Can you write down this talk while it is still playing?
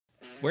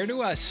Where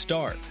do I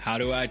start? How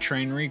do I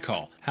train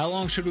recall? How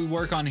long should we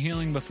work on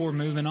healing before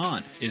moving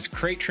on? Is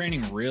crate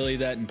training really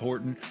that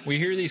important? We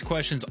hear these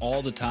questions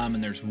all the time,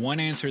 and there's one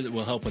answer that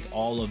will help with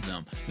all of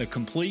them. The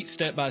complete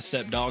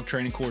step-by-step dog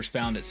training course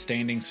found at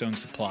Standing Stone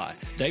Supply.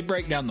 They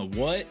break down the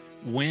what,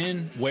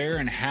 when, where,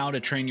 and how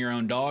to train your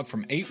own dog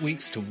from 8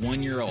 weeks to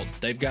 1 year old.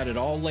 They've got it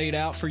all laid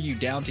out for you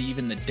down to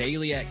even the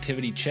daily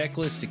activity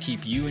checklist to keep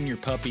you and your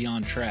puppy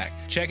on track.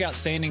 Check out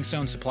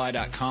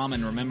StandingStoneSupply.com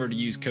and remember to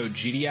use code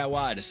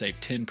GDIY to save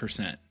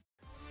 10%.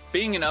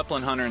 Being an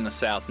upland hunter in the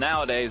South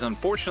nowadays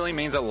unfortunately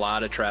means a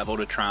lot of travel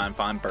to try and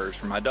find birds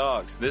for my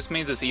dogs. This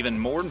means it's even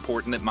more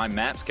important that my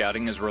map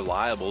scouting is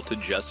reliable to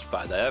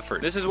justify the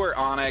effort. This is where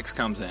onX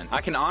comes in.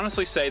 I can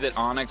honestly say that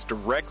onX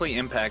directly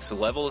impacts the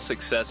level of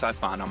success I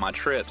find on my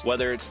trips.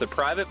 Whether it's the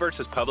private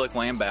versus public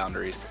land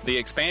boundaries, the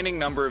expanding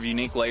number of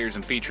unique layers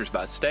and features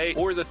by state,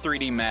 or the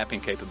 3D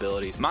mapping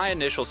capabilities, my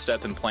initial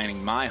step in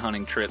planning my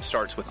hunting trip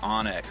starts with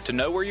onX. To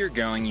know where you're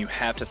going, you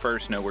have to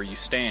first know where you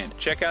stand.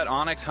 Check out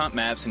onX Hunt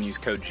Maps and use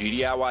code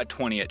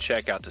GDIY20 at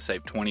checkout to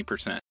save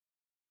 20%.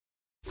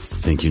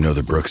 Think you know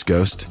the Brooks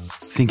Ghost?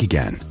 Think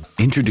again.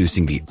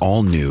 Introducing the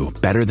all-new,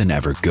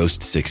 better-than-ever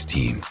Ghost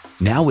 16.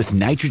 Now with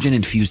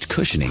nitrogen-infused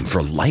cushioning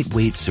for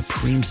lightweight,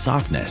 supreme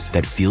softness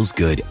that feels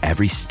good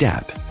every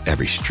step,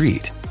 every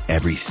street,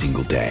 every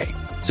single day.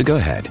 So go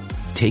ahead,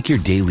 take your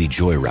daily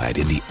joyride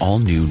in the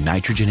all-new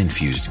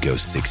nitrogen-infused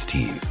Ghost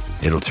 16.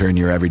 It'll turn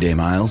your everyday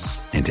miles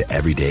into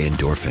everyday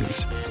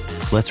endorphins.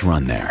 Let's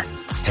run there.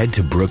 Head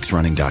to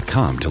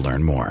brooksrunning.com to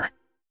learn more.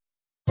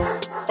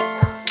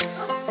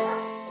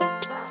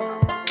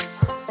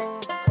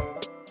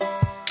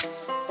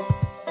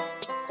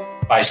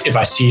 If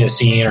I see a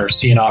scene or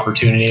see an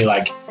opportunity,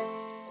 like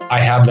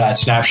I have that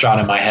snapshot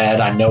in my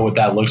head, I know what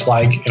that looks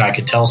like, and I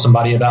could tell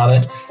somebody about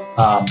it.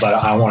 But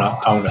I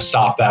want to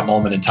stop that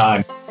moment in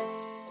time.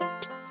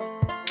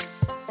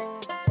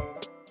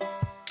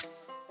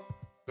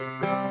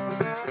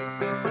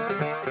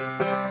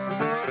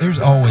 There's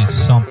always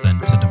something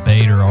to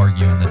debate or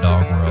argue in the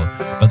dog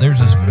world, but there's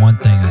this one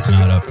thing that's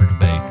not up for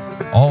debate.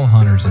 All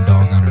hunters and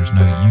dog owners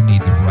know you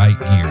need the right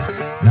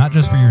gear, not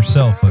just for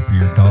yourself, but for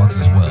your dogs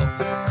as well.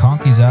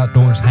 Conkey's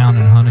Outdoors Hound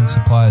and Hunting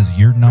Supply is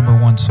your number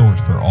one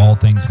source for all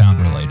things hound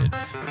related.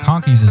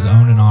 Conkey's is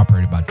owned and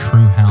operated by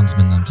true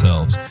houndsmen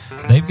themselves.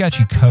 They've got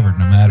you covered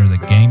no matter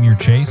the game you're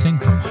chasing,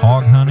 from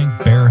hog hunting,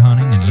 bear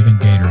hunting, and even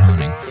gator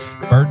hunting.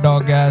 Bird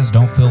dog guys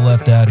don't feel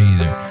left out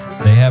either.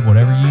 They have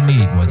whatever you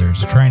need, whether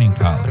it's training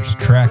collars,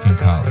 tracking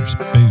collars,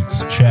 boots,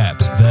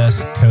 chaps,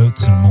 vests,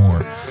 coats, and more.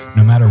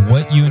 No matter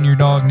what you and your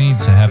dog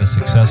needs to have a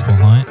successful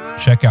hunt,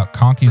 check out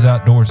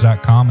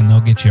Conkey'sOutdoors.com and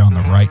they'll get you on the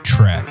right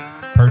track.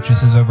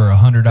 Purchases over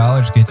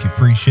 $100 gets you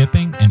free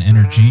shipping, and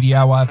enter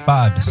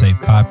GDIY5 to save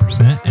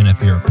 5%. And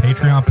if you're a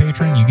Patreon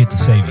patron, you get to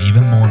save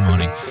even more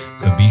money.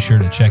 So be sure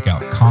to check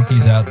out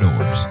Conkey's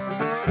Outdoors.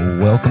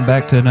 Welcome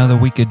back to another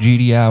week of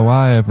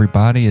GDIY,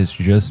 everybody. It's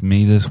just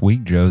me this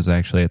week. Joe's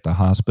actually at the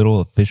hospital,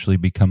 officially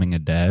becoming a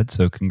dad.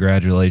 So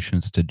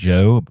congratulations to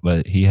Joe,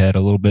 but he had a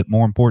little bit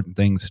more important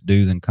things to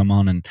do than come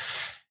on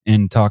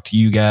and talk to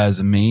you guys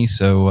and me.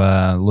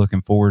 So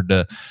looking forward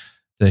to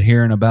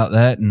hearing about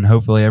that, and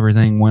hopefully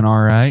everything went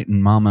all right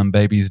and mama and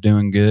baby's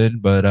doing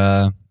good.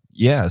 But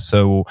yeah,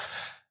 so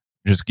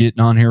just getting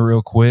on here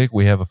real quick,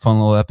 we have a fun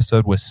little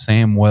episode with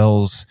Sam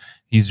Wells.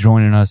 He's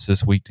joining us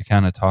this week to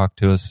kind of talk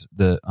to us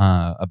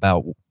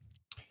about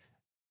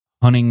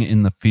hunting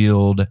in the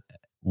field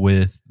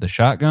with the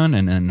shotgun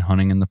and then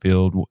hunting in the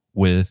field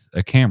with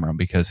a camera,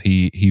 because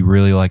he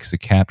really likes to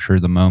capture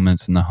the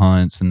moments and the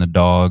hunts and the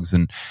dogs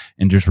and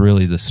just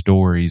really the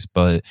stories.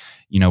 But,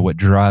 you know, what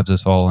drives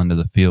us all into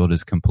the field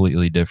is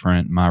completely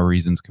different. My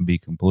reasons can be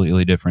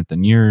completely different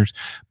than yours,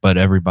 but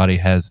everybody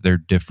has their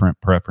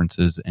different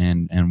preferences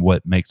and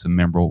what makes a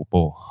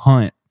memorable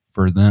hunt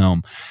for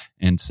them.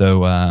 And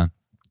so,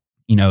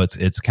 you know,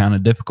 it's kind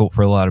of difficult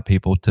for a lot of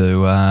people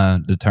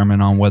to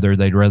determine on whether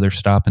they'd rather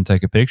stop and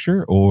take a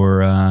picture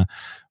or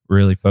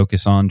really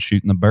focus on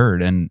shooting the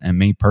bird. And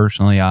me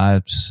personally,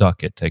 I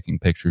suck at taking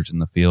pictures in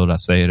the field. I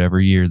say it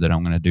every year that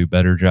I'm going to do a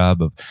better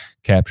job of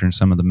capturing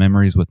some of the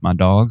memories with my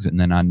dogs, and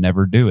then I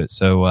never do it.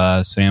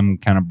 So Sam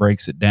kind of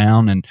breaks it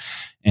down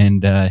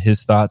and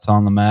his thoughts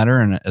on the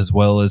matter, and as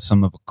well as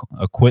some of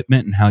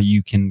equipment and how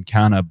you can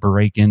kind of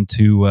break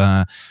into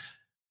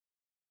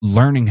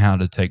learning how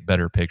to take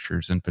better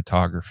pictures in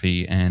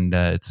photography, and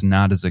it's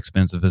not as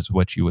expensive as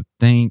what you would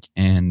think.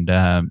 And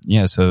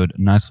yeah, so a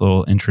nice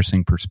little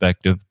interesting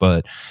perspective,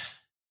 but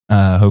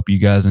hope you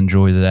guys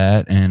enjoy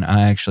that. And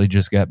I actually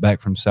just got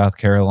back from South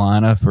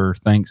Carolina for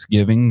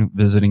Thanksgiving,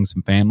 visiting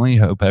some family.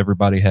 Hope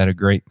everybody had a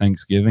great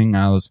Thanksgiving.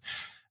 I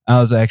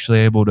was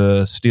actually able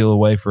to steal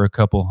away for a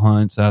couple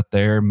hunts out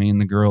there. Me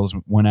and the girls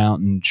went out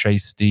and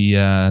chased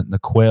the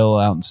quail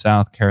out in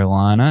South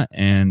Carolina,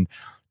 and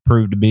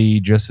proved to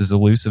be just as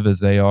elusive as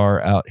they are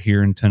out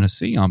here in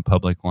Tennessee on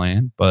public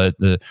land. But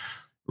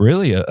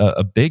really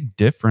a big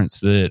difference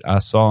that I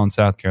saw in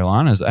South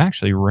Carolina is I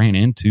actually ran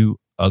into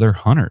other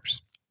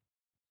hunters.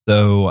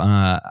 So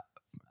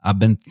I've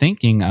been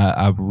thinking,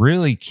 I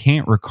really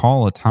can't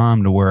recall a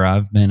time to where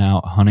I've been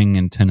out hunting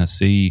in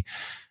Tennessee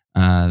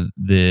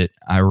that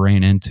I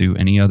ran into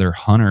any other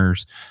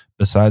hunters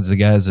besides the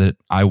guys that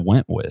I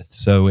went with.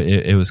 So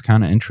it was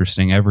kind of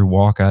interesting. Every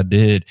walk I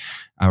did,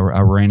 I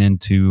ran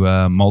into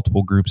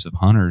multiple groups of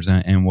hunters.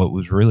 And what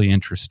was really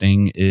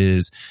interesting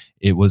is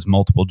it was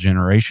multiple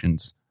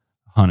generations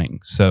hunting.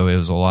 So it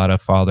was a lot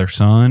of father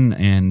son,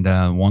 and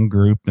one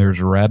group,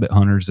 there's rabbit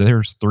hunters.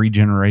 There's 3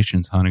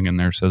 generations hunting in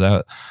there.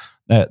 So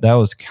that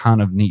was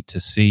kind of neat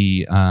to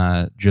see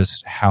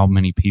just how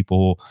many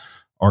people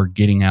are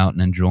getting out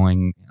and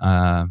enjoying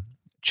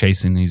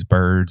chasing these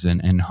birds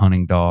and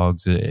hunting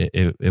dogs.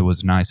 It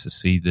was nice to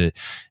see that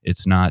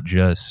it's not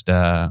just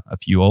a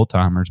few old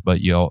timers,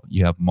 but you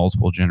have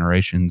multiple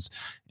generations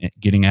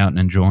getting out and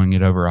enjoying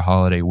it over a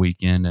holiday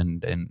weekend.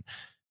 And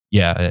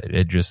yeah,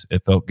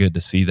 it felt good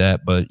to see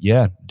that. But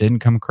yeah, didn't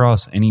come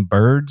across any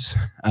birds.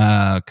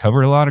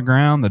 Covered a lot of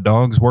ground. The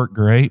dogs worked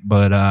great,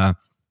 but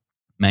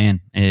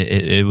man,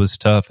 it was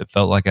tough. It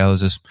felt like I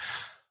was just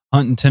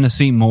hunting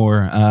Tennessee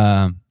more.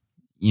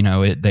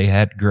 They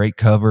had great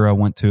cover. I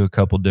went to a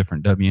couple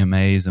different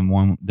WMAs and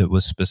one that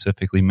was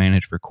specifically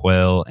managed for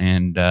quail,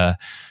 and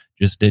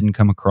just didn't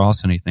come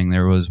across anything.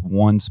 There was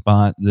one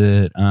spot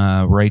that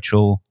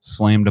Rachel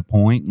slammed a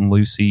point and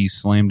Lucy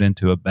slammed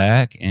into a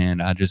back,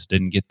 and I just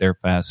didn't get there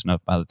fast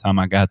enough. By the time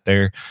I got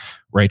there,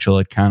 Rachel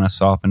had kind of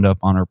softened up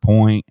on her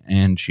point,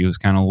 and she was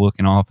kind of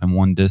looking off in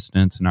one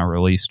distance, and I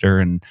released her,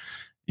 and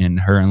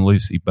her and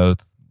Lucy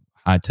both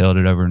hightailed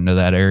it over into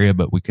that area,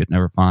 but we could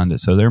never find it.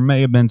 So there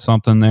may have been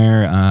something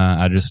there.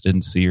 I just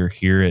didn't see or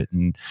hear it,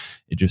 and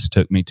it just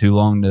took me too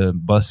long to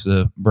bust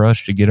the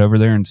brush to get over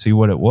there and see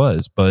what it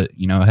was. But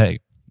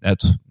hey,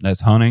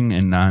 that's hunting,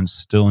 and I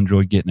still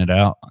enjoy getting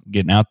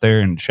out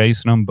there and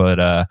chasing them.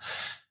 But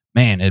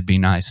man, it'd be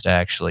nice to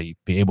actually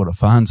be able to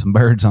find some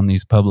birds on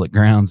these public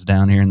grounds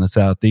down here in the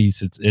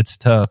Southeast. It's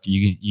tough.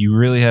 You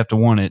really have to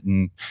want it,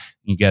 and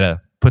you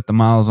gotta put the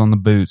miles on the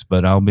boots,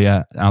 but I'll be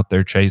out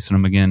there chasing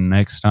them again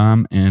next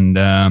time. And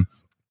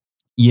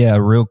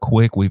real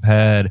quick, we've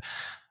had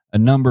a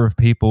number of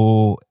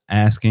people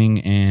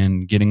asking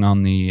and getting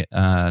on the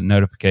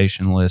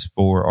notification list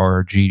for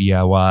our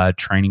GDIY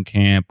training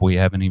camp. We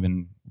haven't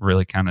even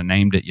really kind of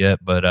named it yet,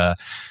 but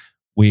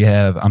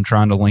I'm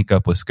trying to link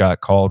up with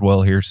Scott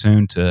Caldwell here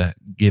soon to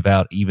give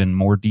out even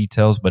more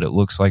details, but it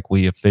looks like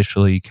we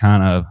officially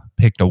kind of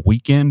picked a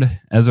weekend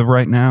as of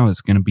right now.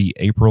 It's going to be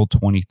April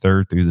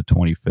 23rd through the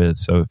 25th.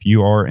 So if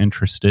you are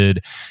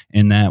interested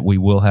in that, we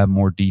will have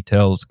more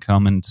details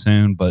coming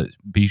soon, but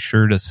be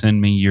sure to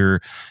send me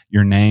your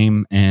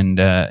name and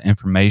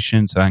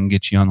information so I can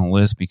get you on the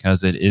list,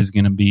 because it is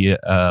going to be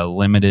a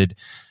limited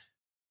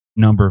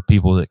number of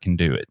people that can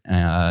do it.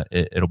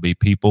 It'll be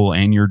people,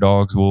 and your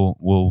dogs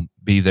will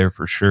be there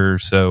for sure.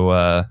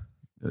 So,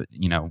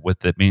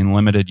 with it being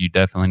limited, you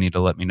definitely need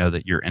to let me know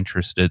that you're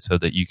interested so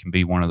that you can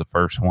be one of the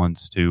first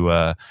ones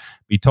to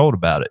be told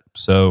about it.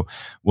 So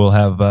we'll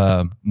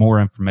have more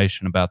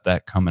information about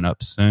that coming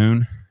up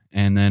soon.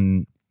 And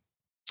then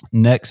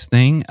next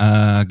thing,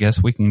 I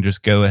guess we can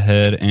just go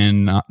ahead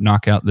and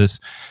knock out this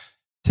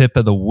tip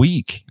of the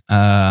week.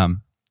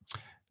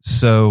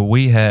 So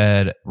we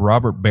had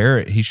Robert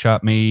Barrett. He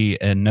shot me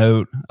a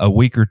note a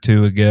week or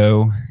two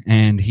ago,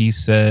 and he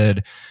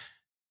said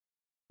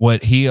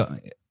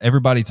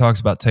everybody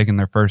talks about taking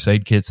their first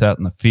aid kits out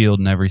in the field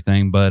and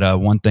everything, but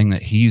one thing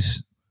that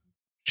he's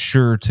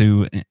sure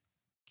to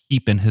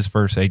keep in his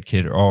first aid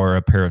kit are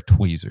a pair of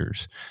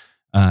tweezers.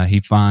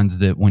 He finds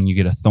that when you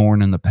get a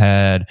thorn in the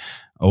pad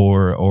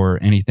or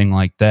anything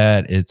like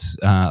that, it's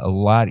a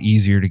lot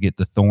easier to get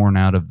the thorn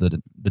out of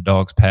the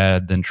dog's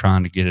pad than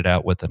trying to get it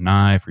out with a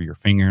knife or your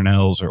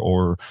fingernails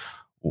or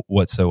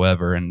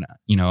whatsoever. And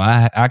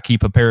I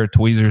keep a pair of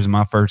tweezers in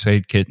my first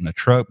aid kit in the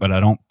truck, but I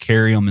don't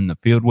carry them in the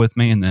field with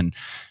me. And then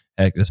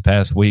heck, this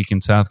past week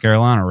in South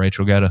Carolina,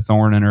 Rachel got a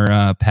thorn in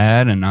her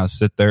pad, and I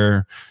sit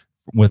there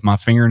with my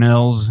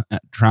fingernails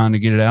trying to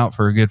get it out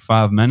for a good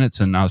 5 minutes.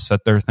 And I was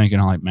sat there thinking,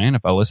 like, man,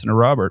 if I listened to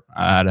Robert,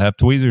 I'd have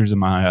tweezers in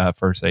my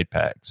first aid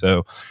pack.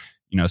 So,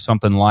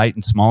 something light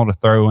and small to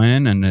throw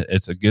in, and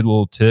it's a good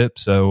little tip.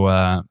 So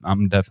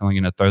I'm definitely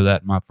going to throw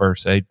that in my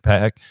first aid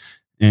pack.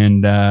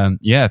 And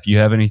if you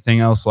have anything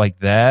else like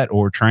that,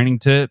 or training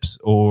tips,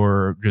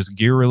 or just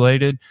gear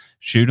related,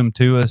 shoot them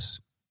to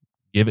us,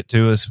 give it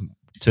to us.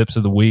 Tips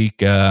of the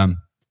week.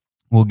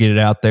 We'll get it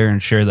out there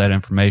and share that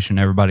information.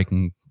 Everybody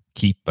can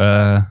keep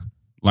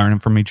learning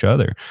from each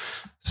other.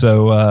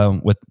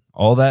 So with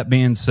all that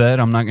being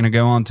said, I'm not going to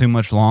go on too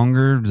much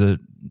longer. The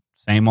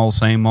same old,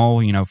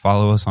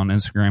 follow us on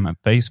Instagram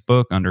and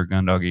Facebook under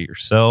Gundog It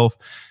Yourself.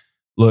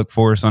 Look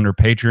for us under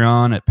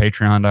Patreon at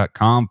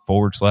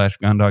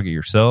patreon.com/Gundog It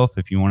Yourself.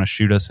 If you want to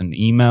shoot us an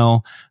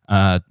email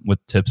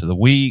with tips of the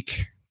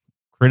week,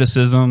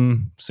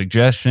 criticism,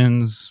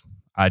 suggestions,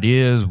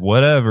 ideas,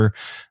 whatever,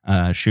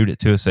 shoot it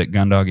to us at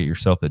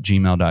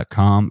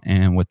gundogityourself@gmail.com.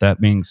 And with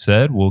that being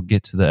said, we'll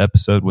get to the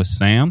episode with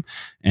Sam,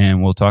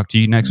 and we'll talk to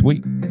you next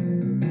week.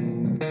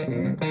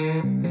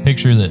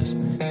 Picture this.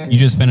 You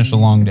just finished a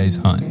long day's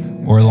hunt.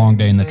 or a long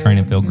day in the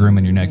training field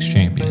grooming your next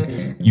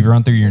champion. You've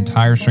run through your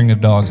entire string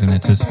of dogs in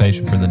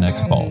anticipation for the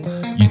next fall.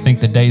 You think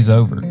the day's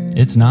over.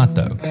 It's not,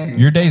 though.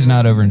 Your day's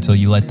not over until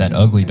you let that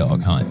ugly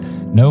dog hunt.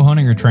 No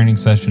hunting or training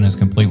session is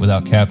complete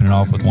without capping it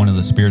off with one of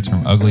the spirits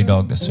from Ugly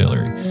Dog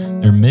Distillery.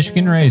 They're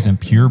Michigan-raised and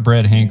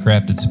purebred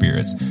handcrafted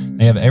spirits.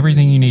 They have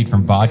everything you need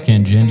from vodka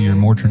and gin to your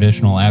more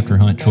traditional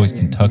after-hunt choice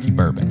Kentucky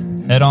bourbon.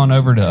 Head on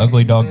over to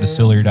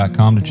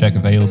uglydogdistillery.com to check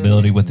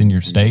availability within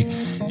your state.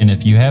 And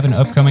if you have an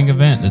upcoming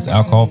event that's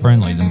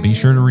alcohol-friendly, then be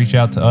sure to reach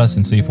out to us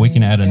and see if we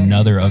can add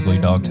another Ugly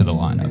Dog to the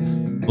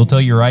lineup. We'll tell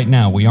you right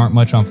now, we aren't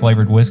much on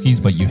flavored whiskeys,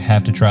 but you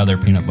have to try their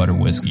peanut butter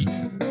whiskey.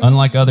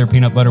 Unlike other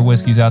peanut butter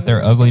whiskeys out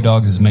there, Ugly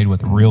Dogs is made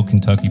with real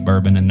Kentucky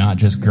bourbon and not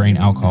just grain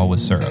alcohol with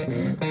syrup.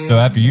 So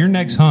after your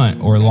next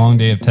hunt or a long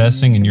day of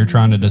testing and you're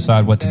trying to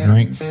decide what to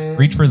drink,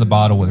 reach for the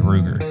bottle with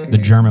Ruger, the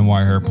German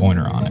Wirehair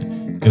pointer on it.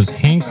 It was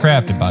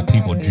handcrafted by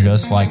people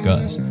just like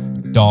us,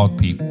 dog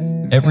people.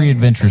 Every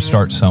adventure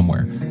starts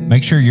somewhere.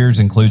 Make sure yours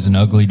includes an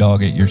ugly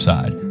dog at your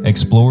side.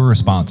 Explore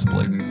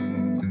responsibly.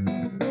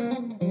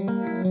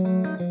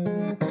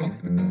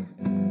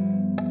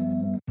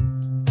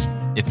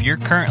 If you're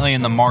currently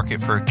in the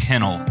market for a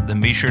kennel,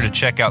 then be sure to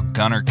check out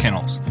Gunner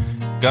Kennels.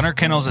 Gunner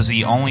Kennels is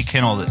the only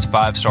kennel that's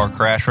 5-star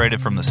crash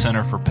rated from the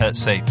Center for Pet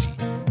Safety.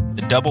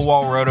 The double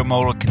wall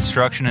rotomolded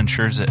construction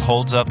ensures it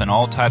holds up in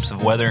all types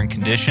of weather and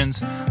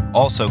conditions.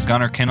 Also,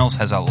 Gunner Kennels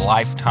has a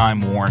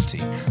lifetime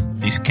warranty.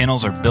 These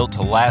kennels are built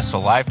to last a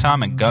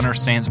lifetime, and Gunner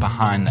stands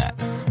behind that.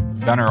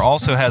 Gunner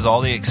also has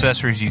all the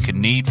accessories you could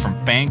need, from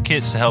fan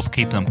kits to help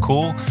keep them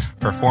cool,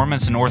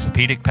 performance and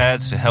orthopedic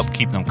pads to help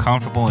keep them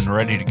comfortable and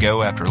ready to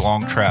go after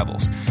long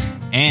travels,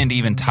 and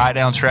even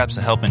tie-down straps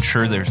to help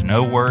ensure there's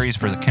no worries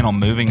for the kennel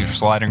moving or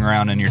sliding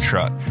around in your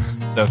truck.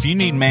 So if you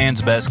need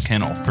man's best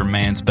kennel for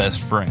man's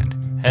best friend,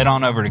 head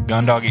on over to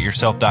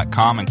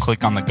gundogeityourself.com and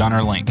click on the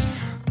Gunner link.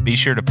 Be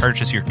sure to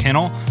purchase your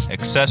kennel,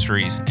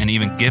 accessories, and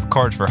even gift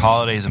cards for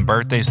holidays and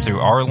birthdays through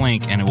our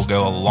link, and it will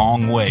go a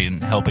long way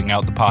in helping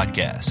out the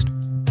podcast.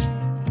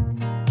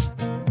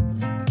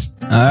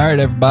 All right,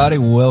 everybody,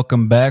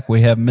 welcome back.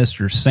 We have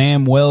Mr.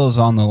 Sam Wells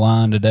on the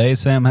line today.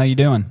 Sam, how you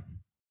doing?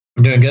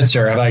 I'm doing good,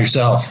 sir. How about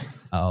yourself?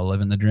 Oh,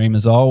 living the dream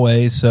as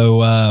always.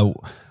 So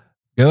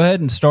go ahead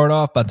and start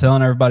off by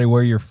telling everybody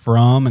where you're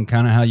from and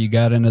kind of how you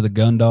got into the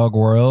gun dog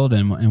world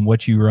and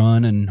what you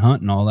run and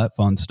hunt and all that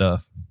fun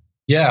stuff.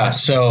 Yeah,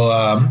 so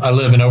I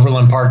live in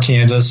Overland Park,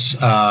 Kansas,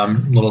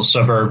 little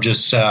suburb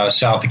just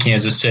south of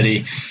Kansas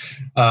City.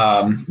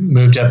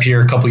 Moved up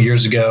here a couple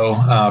years ago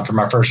for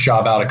my first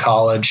job out of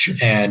college,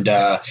 and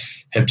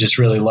have just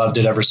really loved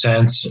it ever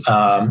since.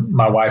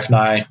 My wife and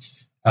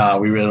I,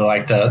 we really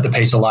like the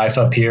pace of life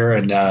up here,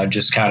 and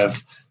just kind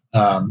of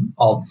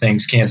all the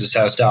things Kansas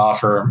has to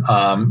offer.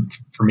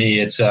 For me,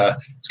 it's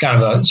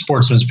kind of a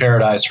sportsman's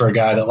paradise for a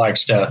guy that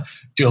likes to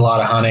do a lot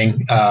of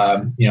hunting.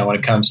 When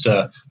it comes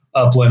to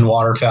upland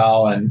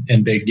waterfowl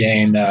and big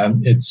game,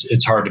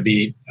 it's hard to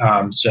beat.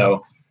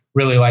 So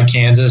really like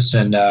Kansas,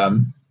 and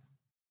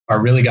I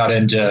really got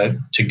into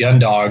gun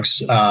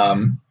dogs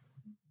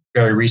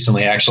very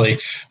recently, actually.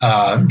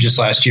 Just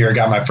last year, I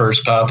got my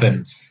first pup,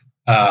 and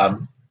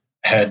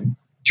had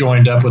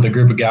joined up with a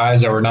group of guys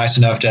that were nice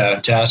enough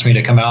to ask me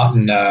to come out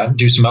and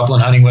do some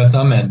upland hunting with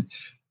them. And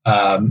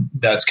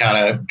that's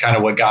kind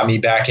of what got me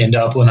back into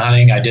upland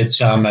hunting. I did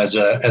some as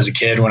a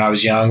kid when I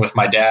was young with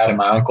my dad and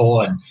my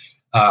uncle, and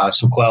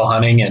some quail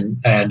hunting,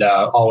 and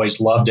always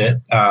loved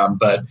it.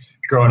 But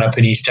growing up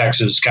in East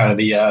Texas, kind of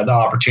the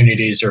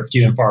opportunities are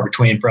few and far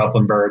between for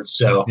upland birds.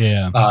 So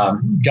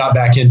got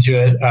back into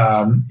it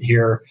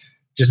here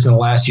just in the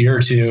last year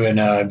or two,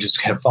 and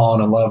just have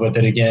fallen in love with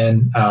it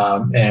again.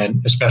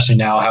 And especially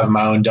now having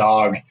my own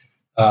dog,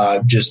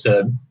 just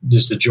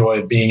the joy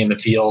of being in the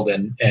field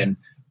and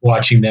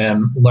watching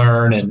them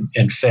learn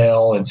and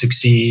fail and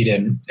succeed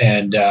and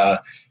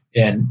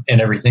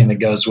everything that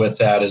goes with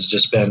that has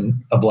just been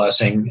a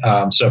blessing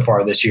so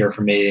far this year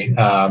for me.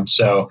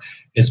 So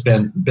it's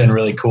been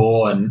really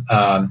cool. And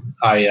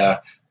I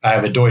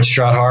have a Deutsch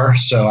Drahthaar,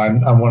 so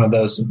I'm one of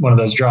those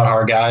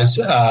Drahthaar guys.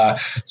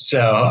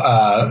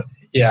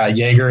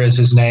 Jaeger is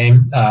his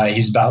name.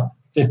 He's about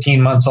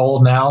 15 months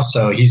old now,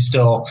 so he's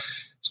still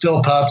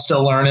a pup,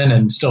 still learning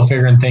and still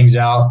figuring things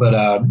out. But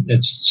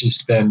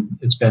it's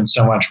been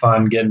so much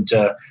fun getting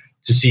to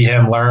see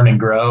him learn and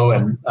grow,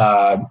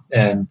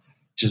 and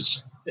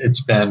just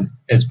it's been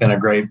a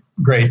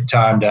great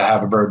time to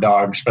have a bird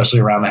dog, especially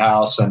around the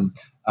house. And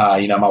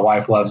my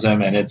wife loves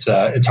him, and it's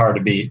hard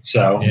to beat.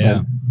 So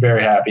I'm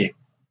very happy.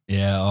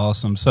 Yeah,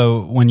 awesome.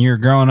 So when you're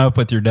growing up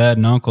with your dad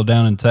and uncle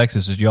down in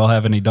Texas, did y'all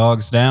have any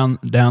dogs down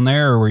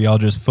there, or were y'all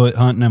just foot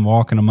hunting and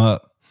walking them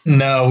up?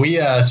 No, we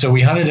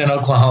hunted in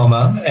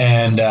Oklahoma,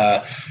 and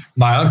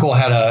my uncle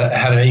had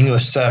an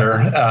English setter,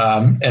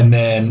 and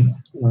then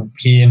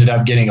he ended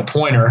up getting a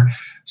pointer.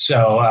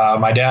 So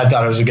my dad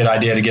thought it was a good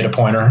idea to get a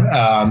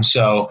pointer.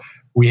 So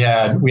we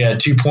had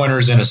 2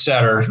 pointers and a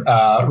setter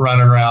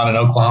running around in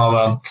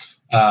Oklahoma,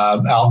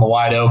 out in the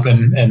wide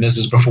open, and this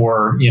is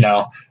before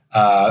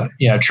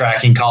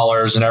tracking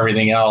collars and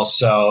everything else.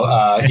 So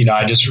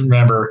I just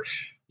remember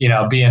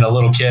being a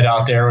little kid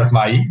out there with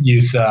my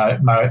youth,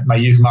 my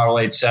youth Model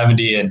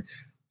 870, and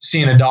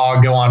seeing a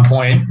dog go on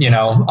point,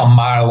 a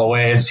mile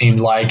away, it seemed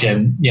like.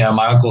 And,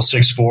 my uncle's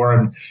 6'4",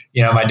 and,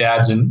 my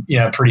dad's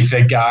a pretty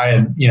fit guy,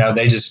 and,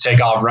 they just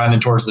take off running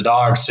towards the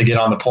dogs to get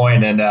on the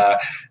point. And,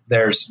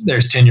 there's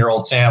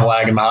 10-year-old Sam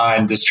lagging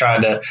behind, just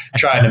trying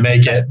to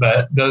make it.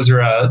 But those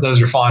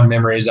are fond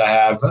memories I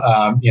have,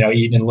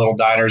 eating in little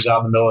diners out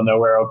in the middle of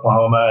nowhere,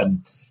 Oklahoma. And,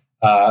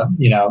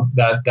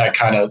 that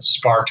kind of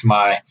sparked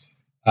my,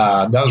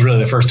 that was really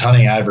the first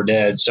hunting I ever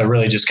did. So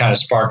really just kind of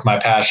sparked my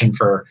passion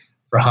for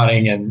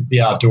hunting and the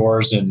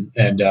outdoors and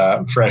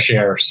fresh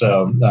air.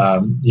 So,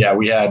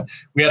 we had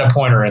a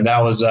pointer, and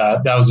that was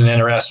an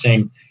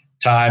interesting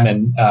time.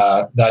 And,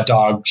 that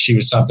dog, she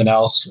was something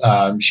else.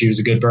 She was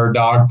a good bird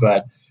dog,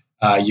 but,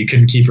 you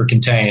couldn't keep her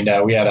contained.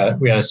 We had a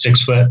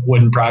 6-foot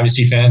wooden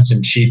privacy fence,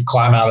 and she'd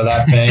climb out of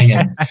that thing.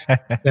 And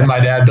then my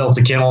dad built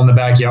a kennel in the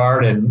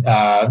backyard, and,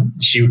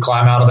 she would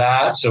climb out of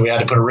that. So we had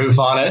to put a roof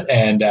on it.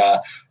 And,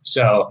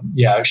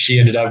 she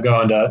ended up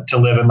going to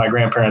live at my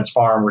grandparents'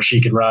 farm, where she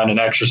could run and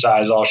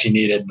exercise all she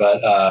needed.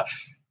 But,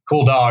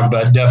 cool dog,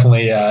 but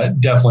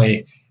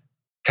definitely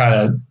kind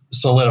of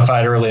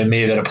solidified early in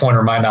me that a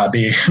pointer might not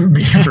be for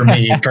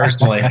me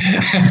personally.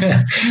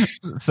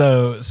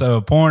 So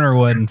a pointer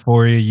wasn't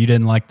for you. You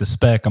didn't like the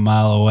speck a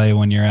mile away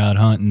when you're out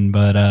hunting,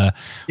 but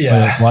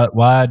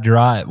why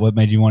Drott? What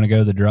made you want to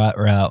go the Drott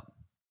route?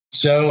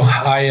 So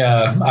I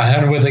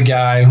hunted with a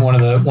guy, one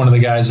of the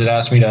guys that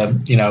asked me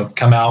to,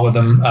 come out with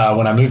him,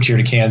 when I moved here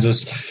to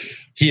Kansas.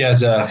 He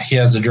has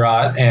a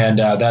Drott, and,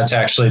 that's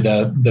actually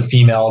the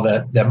female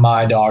that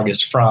my dog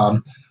is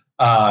from.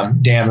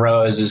 Dan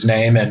Rowe is his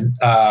name. And,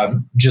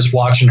 just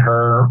watching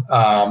her,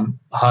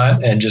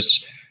 hunt, and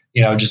just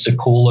a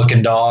cool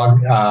looking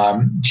dog.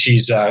 I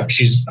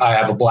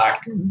have a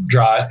black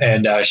Drott,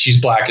 and, she's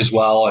black as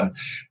well. And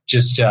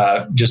just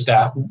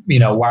that,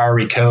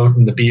 wiry coat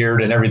and the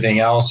beard and everything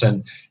else.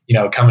 And,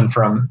 coming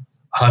from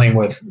hunting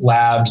with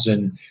labs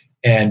and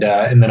then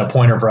a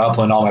pointer for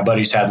upland, all my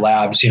buddies had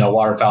labs,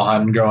 waterfowl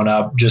hunting growing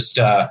up, just,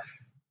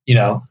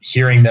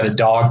 hearing that a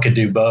dog could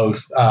do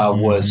both,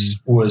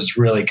 was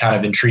really kind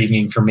of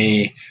intriguing for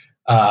me.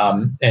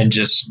 And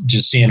just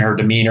seeing her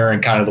demeanor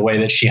and kind of the way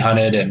that she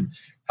hunted and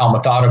how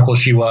methodical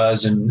she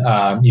was, and,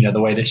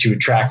 the way that she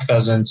would track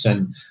pheasants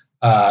and,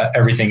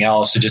 everything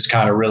else, it just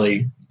kind of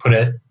really put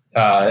it,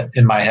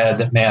 in my head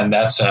that, man,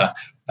 that's a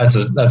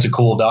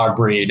cool dog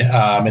breed.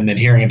 And then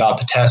hearing about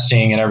the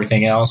testing and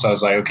everything else, I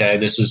was like, okay,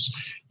 this is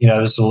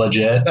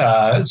legit.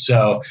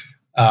 So,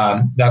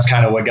 that's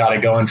kind of what got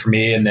it going for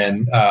me. And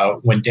then,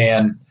 when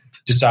Dan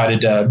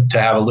decided to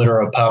have a litter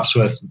of pups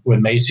with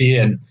Macy,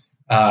 and,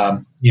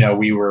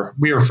 we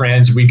were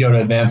friends. We'd go to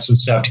events and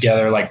stuff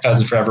together, like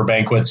Pheasant Forever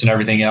banquets and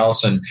everything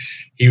else. And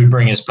he would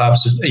bring his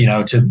pups,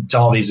 to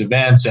all these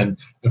events. And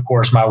of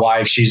course, my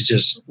wife, she's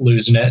just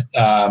losing it.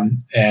 All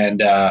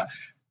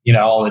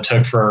it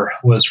took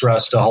was for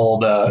us to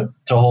hold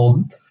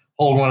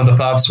one of the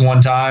pups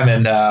one time.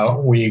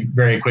 And, we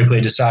very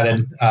quickly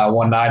decided,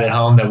 one night at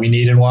home that we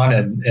needed one,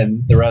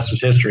 and the rest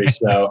is history.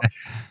 So,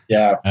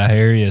 yeah. I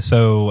hear you.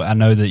 So I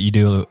know that you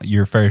do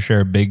your fair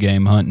share of big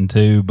game hunting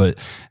too, but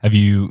have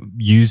you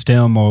used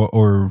him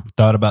or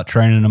thought about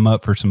training him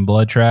up for some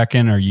blood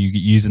tracking? Are you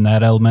using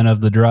that element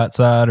of the Drott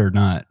side or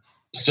not?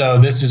 So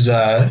this is,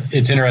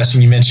 it's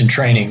interesting you mentioned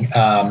training.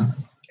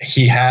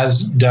 He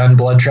has done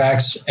blood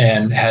tracks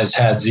and has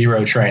had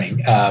zero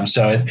training.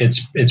 So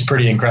it's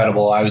pretty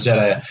incredible. I was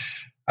at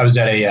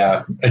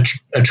a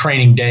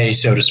training day,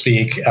 so to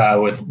speak,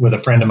 with a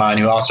friend of mine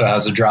who also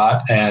has a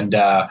Drott, and,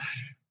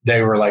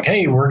 they were like,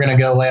 "Hey, we're going to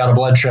go lay out a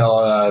blood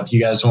trail. If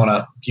you guys want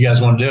to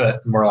do it."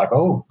 And we're like,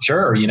 "Oh,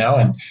 sure."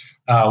 And,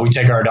 we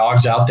take our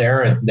dogs out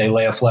there, and they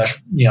lay a fresh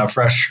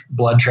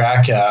blood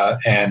track.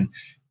 And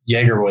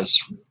Jaeger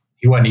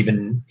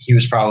he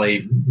was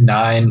probably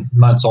 9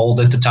 months old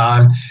at the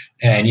time,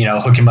 and,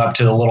 hook him up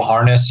to the little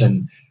harness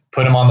and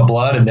put him on the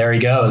blood, and there he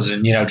goes,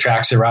 and,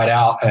 tracks it right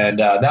out. And,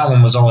 that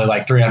one was only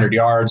like 300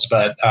 yards,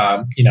 but,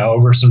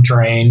 over some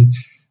terrain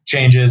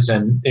changes,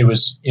 and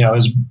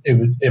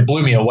it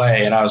blew me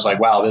away. And I was like,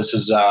 wow, this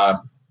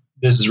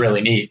is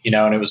really neat,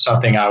 and it was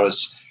something I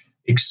was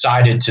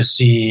excited to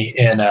see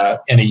in a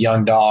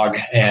young dog.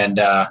 And,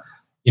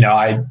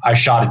 I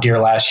shot a deer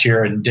last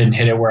year and didn't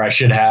hit it where I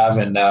should have.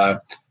 And,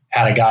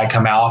 had a guy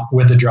come out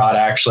with a Drott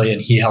actually,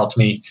 and he helped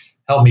me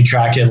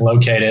track it and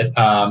locate it.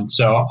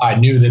 So I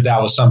knew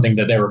that was something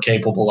that they were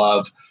capable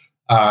of.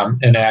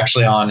 And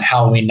actually on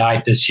Halloween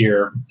night this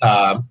year,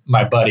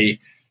 my buddy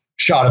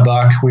shot a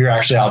buck. We were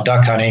actually out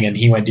duck hunting, and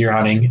he went deer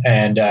hunting,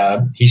 and,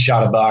 he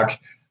shot a buck,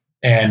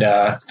 and,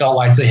 felt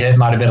like the hit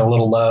might've been a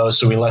little low.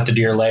 So we let the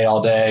deer lay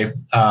all day.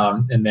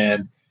 And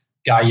then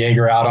got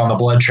Jaeger out on the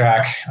blood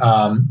track,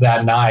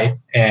 that night.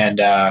 And,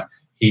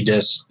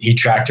 he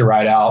tracked it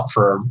right out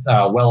for,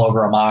 well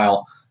over a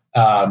mile.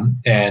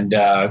 And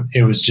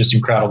it was just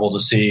incredible to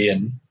see,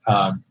 and,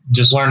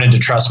 just learning to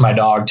trust my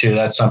dog too.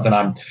 That's something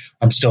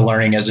I'm still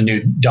learning as a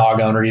new dog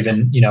owner,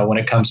 even, when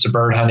it comes to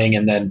bird hunting,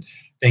 and then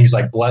things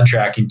like blood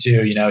tracking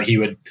too.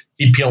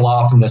 He'd peel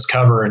off from this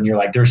cover and you're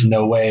like, there's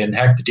no way in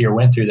heck the deer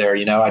went through there.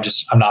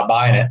 I'm not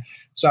buying it.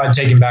 So I'd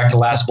take him back to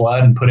Last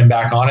Blood and put him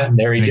back on it, and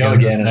there he'd go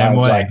again. And I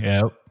was like,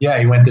 yeah,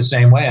 he went the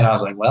same way. And I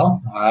was like,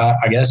 well,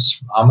 I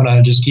guess I'm going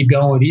to just keep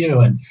going with you.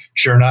 And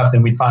sure enough,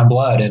 then we'd find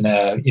blood. And,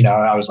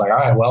 I was like, all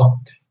right, well,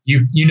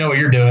 you know what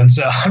you're doing,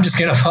 so I'm just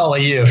going to follow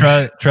you.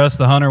 Trust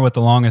the hunter with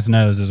the longest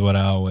nose is what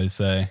I always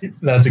say.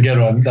 That's a good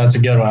one.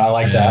 I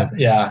like that.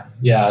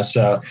 Yeah.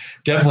 So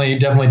definitely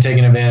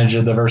taking advantage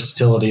of the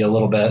versatility a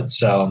little bit.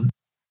 So.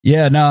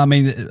 Yeah, no, I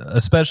mean,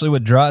 especially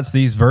with Drahts,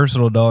 these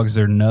versatile dogs,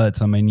 they're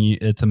nuts. I mean,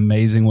 it's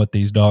amazing what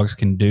these dogs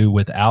can do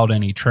without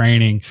any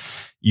training.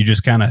 You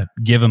just kind of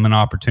give them an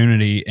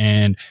opportunity,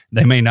 and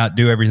they may not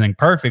do everything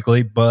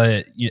perfectly,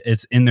 but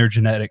it's in their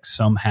genetics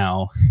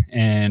somehow.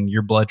 And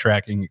your blood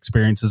tracking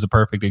experience is a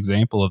perfect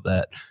example of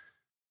that.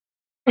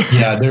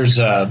 Yeah,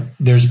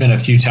 there's been a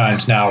few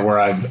times now where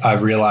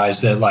I've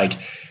realized that, like,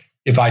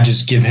 if I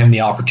just give him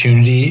the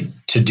opportunity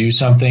to do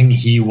something,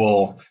 he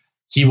will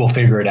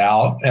figure it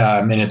out.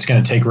 And it's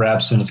going to take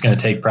reps and it's going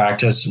to take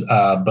practice.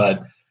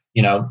 But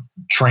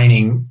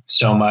training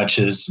so much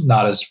is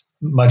not as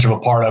much of a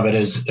part of it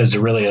as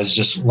it really is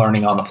just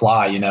learning on the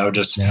fly,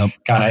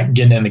 kind of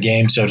getting in the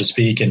game, so to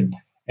speak, and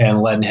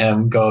letting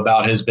him go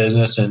about his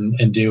business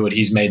and do what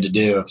he's made to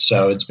do.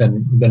 So it's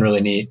been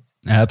really neat.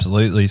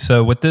 Absolutely.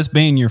 So with this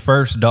being your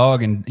first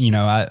dog, and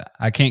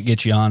I can't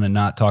get you on and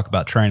not talk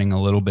about training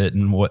a little bit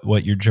and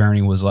what your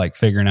journey was like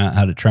figuring out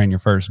how to train your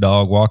first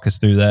dog. Walk us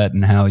through that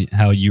and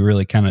how you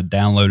really kind of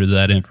downloaded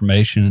that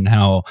information,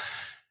 and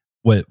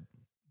what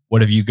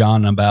have you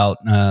gone about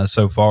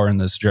so far in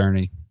this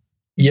journey?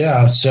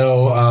 Yeah.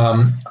 So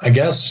I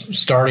guess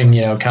starting,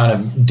 kind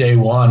of day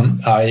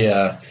one,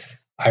 I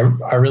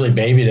really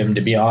babied him,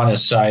 to be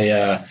honest.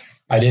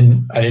 I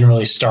didn't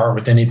really start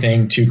with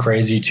anything too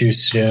crazy too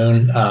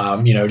soon.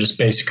 Just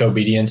basic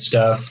obedience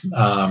stuff.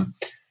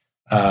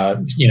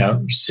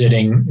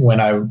 Sitting when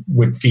I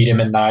would feed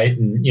him at night,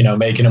 and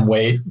making him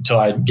wait until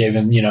I gave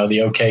him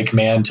the okay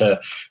command to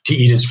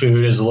eat his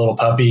food as a little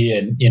puppy,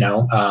 and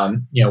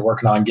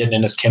working on getting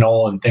in his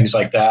kennel and things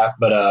like that.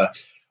 But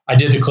I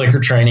did the clicker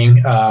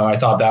training. I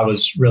thought that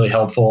was really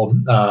helpful.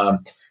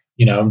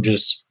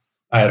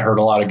 I had heard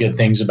a lot of good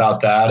things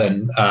about that,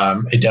 and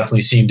it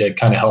definitely seemed to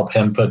kind of help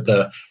him put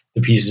the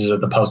pieces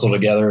of the puzzle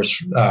together,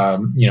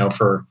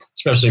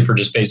 especially for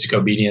just basic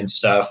obedience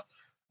stuff.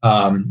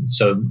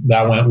 So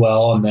that went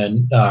well. And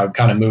then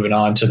kind of moving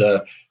on to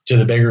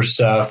the bigger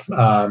stuff,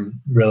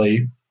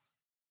 really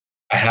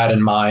I had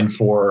in mind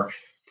for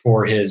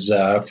his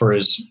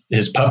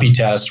puppy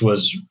test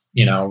was,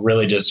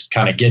 really just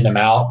kind of getting him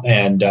out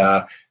and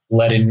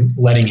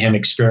letting him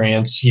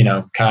experience,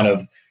 kind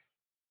of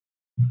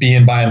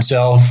being by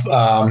himself,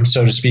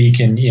 so to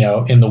speak, and,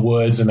 in the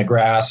woods and the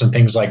grass and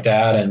things like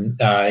that. And,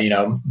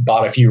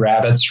 bought a few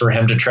rabbits for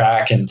him to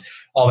track and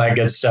all that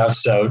good stuff.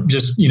 So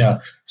just,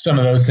 some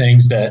of those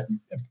things that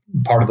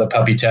part of the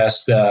puppy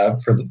test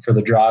for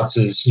the Drahts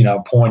is,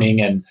 pointing,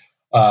 and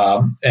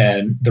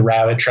the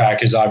rabbit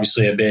track is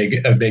obviously a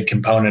big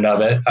component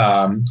of it.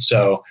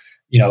 So,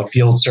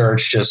 field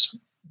search, just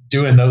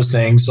doing those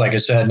things, like I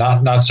said,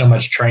 not so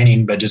much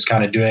training, but just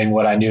kind of doing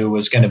what I knew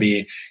was going to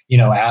be,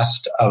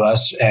 asked of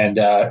us, and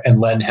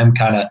letting him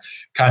kind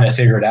of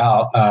figure it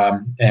out.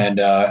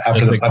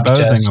 After the puppy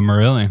test,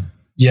 really.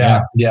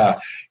 Yeah.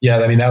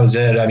 I mean, that was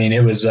it. I mean,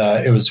 it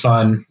was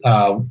fun.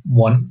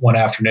 One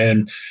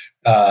afternoon,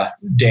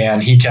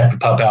 Dan, he kept the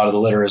pup out of the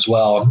litter as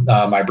well,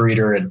 my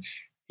breeder, and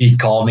he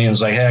called me and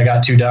was like, "Hey, I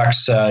got 2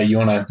 ducks. You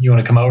want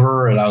to come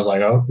over?" And I was like,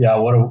 "Oh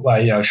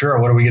yeah, sure.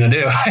 What are we going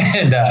to do?"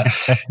 And,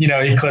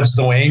 he clips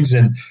the wings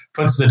and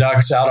puts the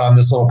ducks out on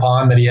this little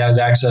pond that he has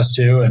access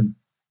to.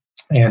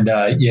 And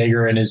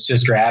Jaeger and his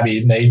sister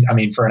Abby,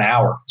 for an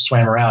hour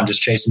swam around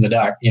just chasing the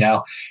duck,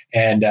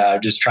 and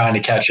just trying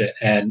to catch it.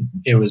 And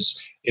it was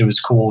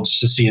cool just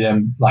to see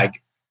them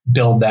like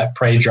build that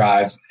prey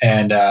drive.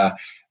 And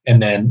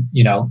then,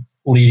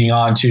 leading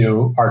on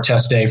to our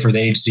test day for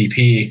the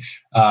HCP,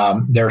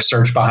 their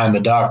search behind the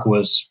duck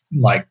was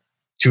like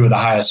 2 of the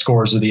highest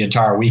scores of the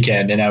entire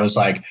weekend. And I was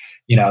like,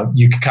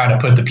 you could kind of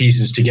put the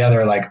pieces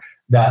together, like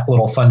that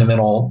little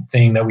fundamental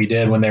thing that we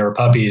did when they were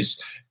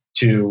puppies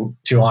to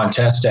on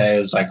test day. It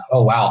was like,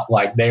 oh wow,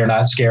 like they are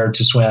not scared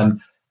to swim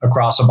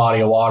across a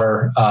body of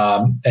water,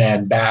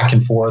 and back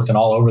and forth and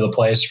all over the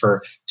place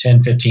for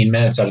 10, 15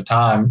 minutes at a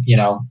time,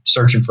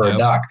 searching for a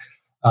duck.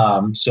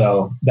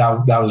 So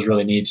that was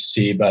really neat to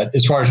see. But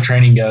as far as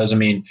training goes, I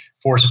mean,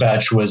 force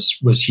fetch was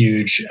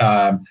huge.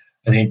 I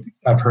think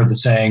I've heard the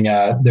saying,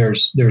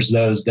 there's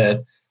those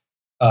that,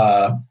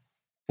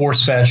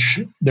 force fetch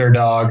their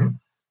dog,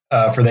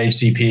 for the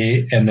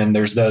HCP, and then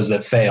there's those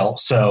that fail.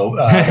 So,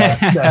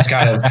 that's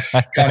kind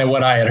of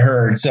what I had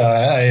heard.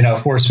 So,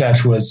 force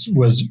fetch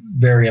was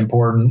very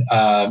important.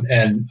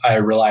 And I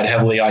relied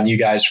heavily on you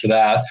guys for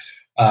that,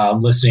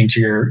 listening to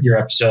your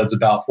episodes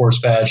about force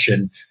fetch,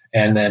 and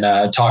then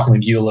talking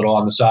with you a little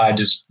on the side,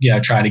 just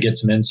trying to get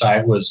some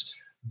insight was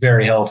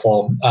very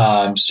helpful.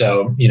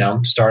 So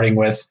starting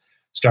with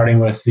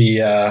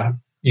the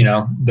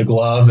the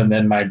glove, and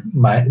then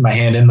my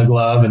hand in the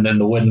glove, and then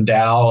the wooden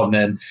dowel, and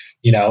then,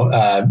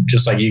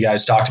 just like you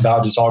guys talked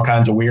about, just all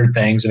kinds of weird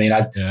things. I mean,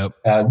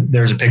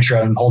 there's a picture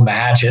of him holding the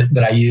hatchet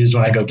that I use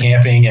when I go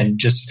camping, and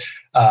just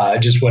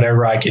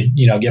whatever I could,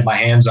 get my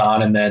hands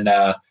on. And then,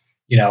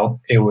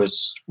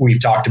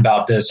 we've talked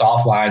about this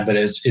offline, but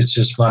it's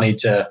just funny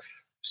to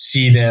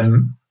see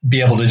them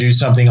be able to do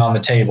something on the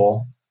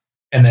table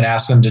and then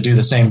ask them to do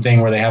the same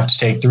thing where they have to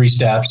take 3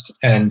 steps.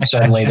 And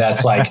suddenly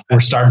that's like, we're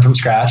starting from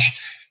scratch.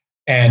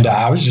 And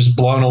I was just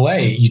blown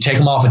away. You take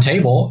them off a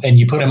table and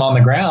you put them on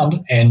the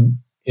ground, and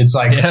it's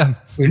like,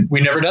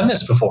 we never done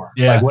this before.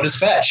 Yeah. Like, what is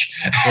fetch?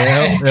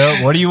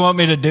 What do you want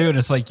me to do? And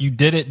it's like, you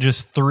did it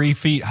just 3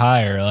 feet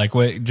higher. Like,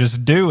 wait,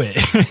 just do it.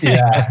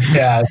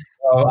 Yeah.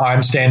 So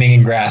I'm standing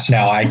in grass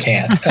now. I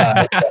can't.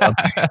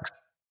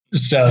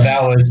 So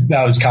that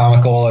was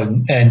comical,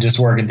 and just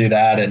working through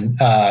that, and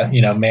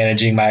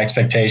managing my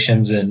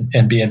expectations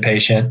and being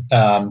patient.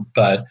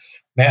 But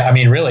man, I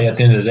mean, really, at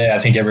the end of the day, I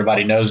think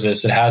everybody knows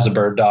this that has a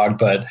bird dog,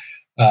 but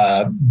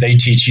they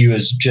teach you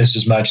just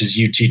as much as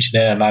you teach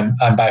them.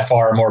 I'm by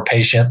far a more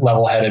patient,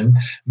 level-headed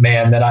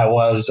man than I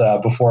was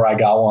before I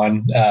got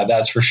one.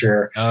 That's for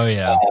sure. Oh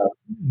yeah.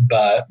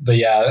 But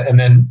yeah, and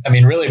then I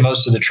mean, really,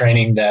 most of the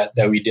training that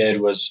we did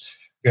was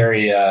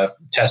very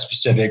test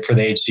specific for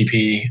the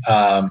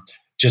HCP,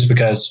 just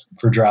because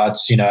for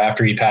Drutz,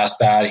 after he passed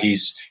that,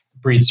 he's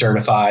breed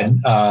certified.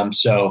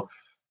 So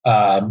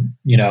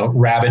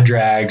rabbit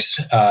drags,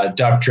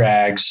 duck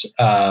drags,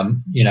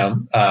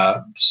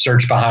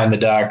 search behind the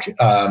duck.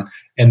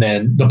 And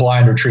then the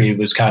blind retrieve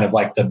was kind of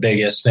like the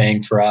biggest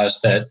thing for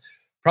us that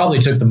probably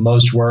took the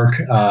most work.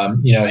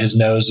 His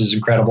nose is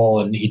incredible,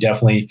 and he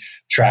definitely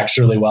tracks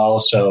really well.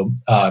 So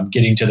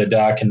getting to the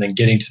duck and then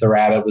getting to the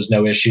rabbit was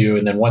no issue.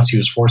 And then once he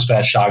was force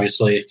fetched,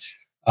 obviously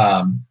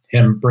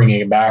him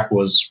bringing it back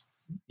was,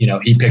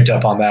 he picked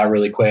up on that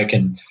really quick,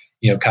 and,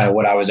 kind of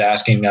what I was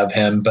asking of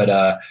him.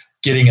 But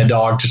getting a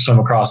dog to swim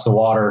across the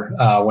water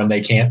when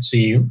they can't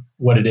see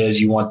what it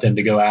is you want them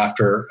to go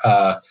after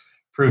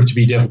proved to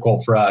be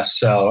difficult for us.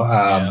 So,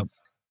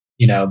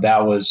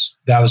 that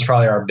was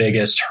probably our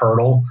biggest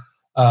hurdle.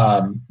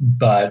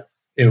 But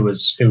it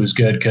was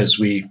good because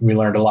we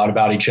learned a lot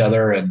about each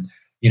other. And,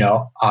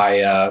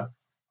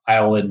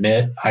 I'll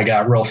admit I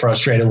got real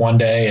frustrated one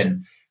day,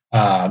 and,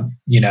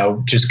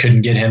 just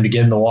couldn't get him to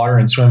get in the water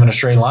and swim in a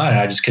straight line. And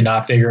I just could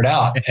not figure it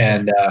out.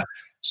 And,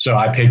 so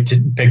I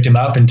picked him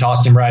up and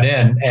tossed him right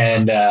in.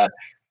 And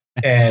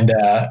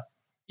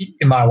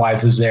my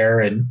wife was there,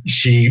 and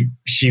she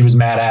was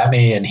mad at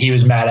me, and he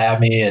was mad at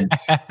me. And,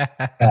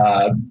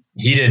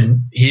 he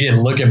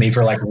didn't look at me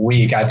for like a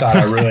week. I thought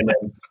I ruined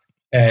him.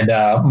 And,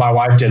 my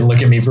wife didn't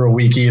look at me for a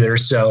week either.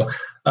 So,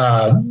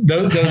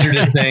 those are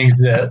just things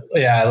that,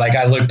 like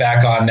I look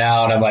back on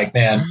now, and I'm like,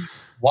 man,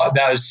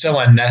 that was so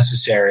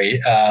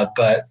unnecessary.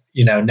 But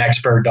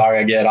next bird dog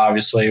I get,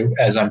 obviously,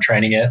 as I'm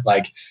training it,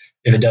 like,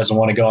 if it doesn't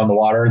want to go in the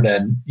water,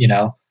 then,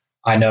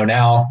 I know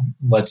now,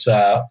 let's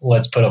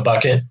put a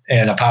bucket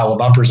and a pile of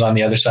bumpers on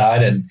the other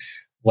side, and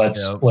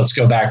let's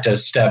go back to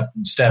step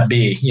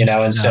B,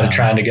 instead of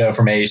trying to go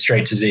from A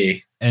straight to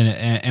Z.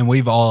 And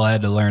we've all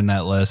had to learn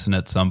that lesson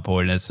at some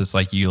point. It's just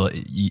like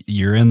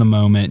you're in the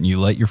moment, and you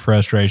let your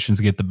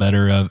frustrations get the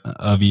better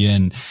of you,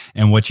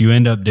 and what you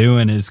end up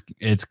doing is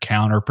it's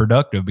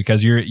counterproductive,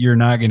 because you're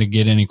not going to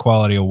get any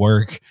quality of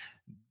work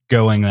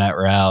going that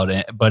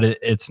route. But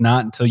it's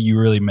not until you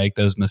really make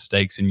those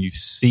mistakes and you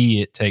see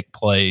it take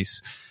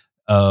place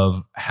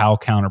of how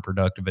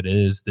counterproductive it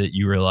is that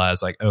you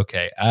realize, like,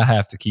 okay, I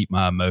have to keep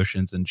my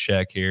emotions in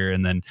check here.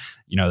 And then,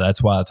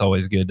 that's why it's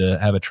always good to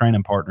have a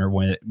training partner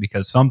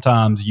because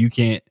sometimes you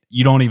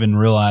don't even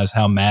realize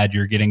how mad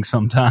you're getting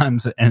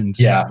sometimes. And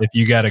so if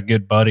you got a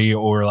good buddy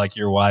or like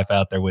your wife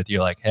out there with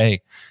you, like,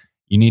 hey,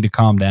 you need to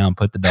calm down,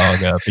 put the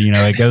dog up.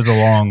 It goes a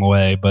long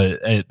way, but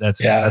that's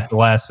the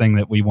last thing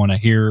that we want to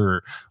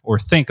hear or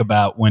think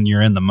about when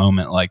you're in the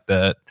moment like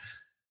that.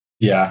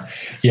 Yeah,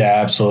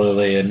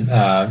 absolutely. And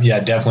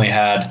definitely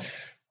had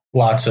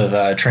lots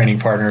of training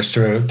partners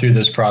through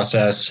this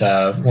process.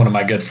 One of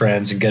my good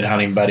friends and good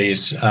hunting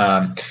buddies,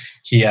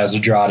 he has a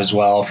Draught as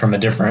well from a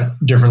different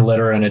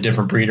litter and a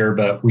different breeder,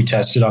 but we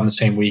tested on the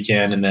same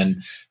weekend. And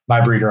then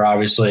my breeder,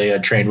 obviously, I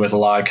trained with a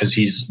lot because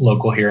he's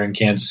local here in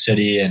Kansas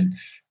City, and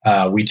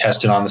we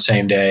tested on the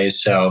same day.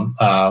 So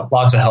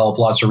lots of help,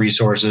 lots of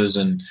resources.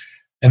 And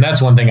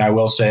that's one thing I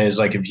will say is,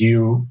 like, if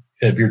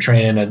you're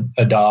training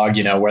a dog,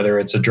 whether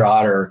it's a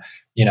Draught or,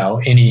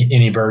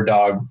 any bird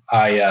dog,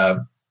 I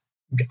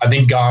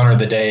think gone are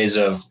the days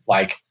of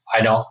like,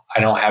 I don't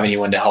have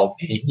anyone to help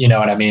me. You know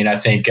what I mean? I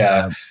think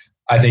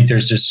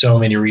there's just so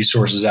many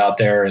resources out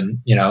there, and,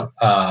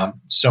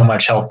 so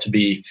much help to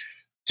be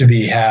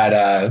had,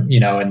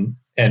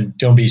 and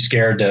don't be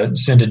scared to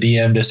send a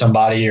DM to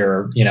somebody,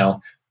 or,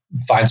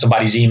 find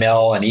somebody's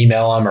email and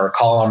email them or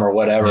call them or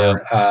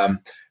whatever. Yeah.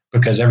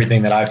 Because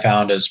everything that I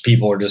found is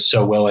people are just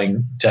so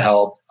willing to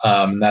help.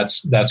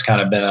 That's kind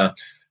of been a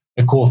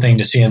cool thing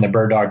to see in the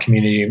bird dog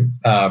community,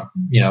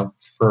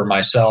 for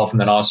myself.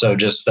 And then also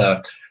just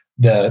the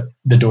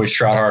the Deutsch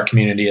Trothaar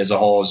community as a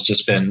whole has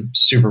just been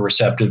super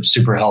receptive,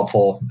 super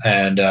helpful,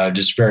 and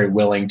just very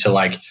willing to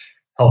like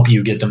help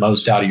you get the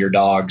most out of your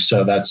dog.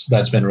 So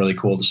that's been really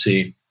cool to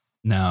see.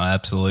 No,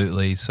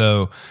 absolutely.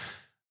 So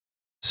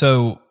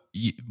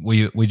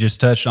we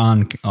just touched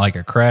on like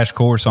a crash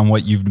course on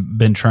what you've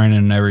been training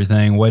and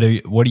everything. What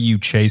are you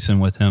chasing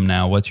with him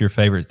now? What's your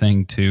favorite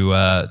thing to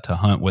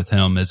hunt with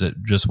him? Is it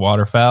just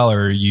waterfowl,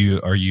 or are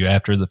you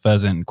after the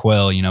pheasant and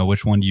quail? You know,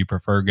 which one do you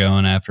prefer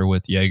going after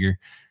with Jaeger?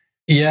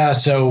 Yeah,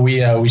 so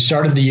we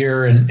started the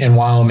year in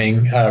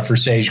Wyoming for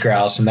sage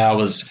grouse, and that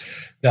was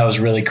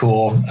really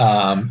cool.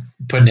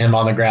 Putting him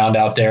on the ground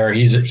out there.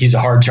 He's a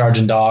hard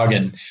charging dog,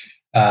 and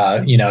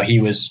he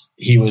was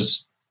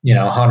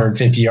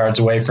 150 yards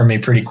away from me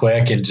pretty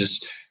quick, and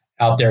just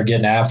out there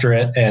getting after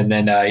it. And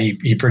then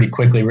he pretty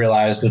quickly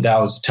realized that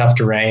was tough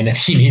terrain, and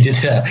he needed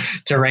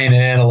to rein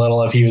it in a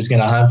little if he was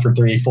going to hunt for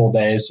 3 full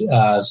days.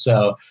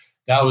 So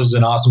that was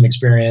an awesome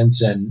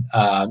experience, and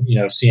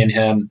seeing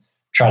him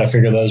try to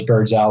figure those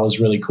birds out was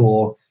really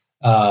cool.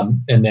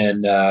 And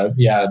then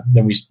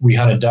we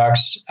hunted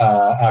ducks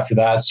after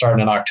that,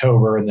 starting in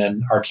October, and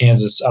then our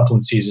Kansas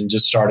upland season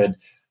just started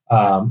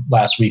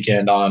last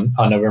weekend on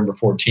November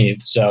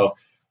 14th. So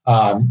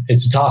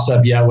it's a toss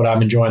up yet what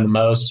I'm enjoying the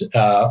most.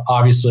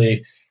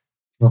 Obviously,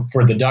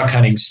 for the duck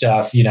hunting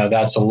stuff,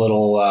 that's a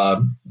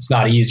little it's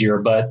not easier,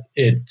 but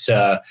it's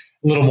a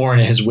little more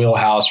in his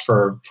wheelhouse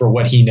for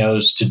what he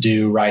knows to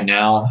do right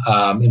now.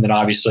 And then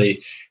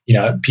obviously,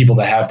 people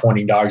that have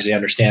pointing dogs, they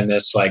understand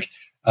this. Like,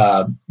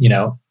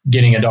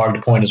 getting a dog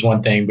to point is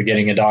one thing, but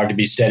getting a dog to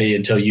be steady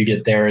until you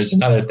get there is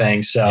another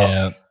thing. So,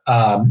 yeah.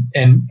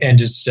 And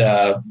just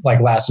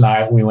like last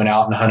night, we went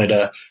out and hunted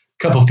a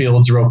couple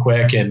fields real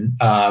quick, and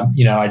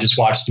I just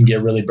watched him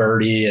get really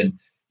birdie, and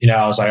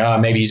I was like, oh,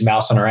 maybe he's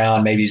mousing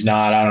around, maybe he's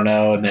not, I don't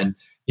know. And then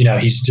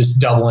he's just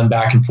doubling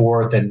back and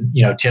forth, and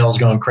tail's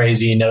going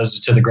crazy, nose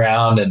to the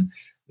ground, and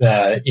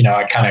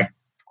I kind of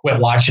quit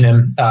watching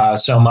him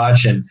so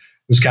much, and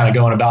was kind of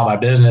going about my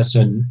business,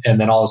 and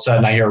then all of a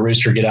sudden I hear a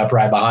rooster get up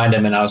right behind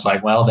him, and I was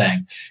like, well,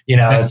 dang,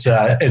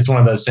 it's one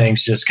of those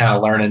things, just kind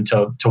of learning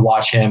to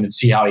watch him and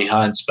see how he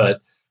hunts.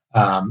 But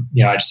I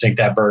just think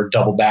that bird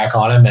doubled back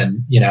on him,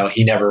 and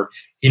he never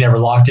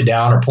locked it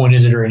down or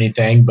pointed it or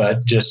anything,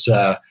 but just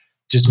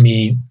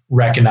me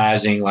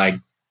recognizing like,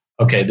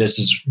 okay, this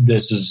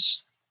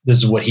is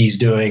what he's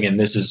doing, and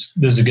this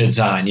is a good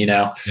sign,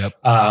 Yep.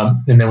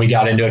 And then we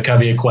got into a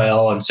covey of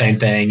quail, and same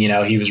thing,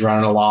 he was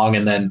running along,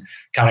 and then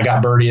kind of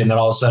got birdie, and then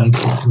all of a sudden,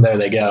 there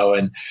they go.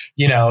 And,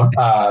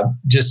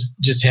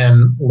 just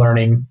him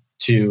learning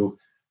to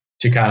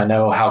kind of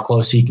know how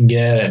close he can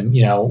get, and,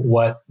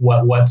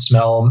 what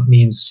smell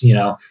means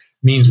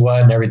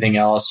what, and everything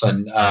else.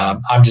 And,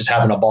 I'm just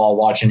having a ball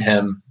watching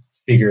him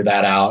figure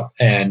that out,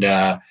 and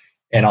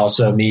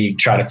also me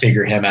try to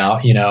figure him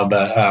out,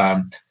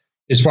 but,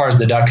 as far as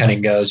the duck hunting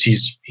goes,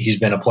 he's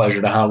been a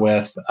pleasure to hunt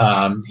with.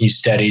 He's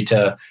steady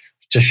to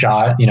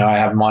shot. I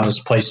have him on his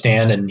play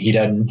stand, and he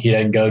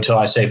doesn't go till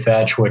I say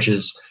fetch, which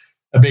is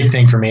a big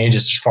thing for me,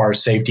 just as far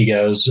as safety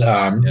goes.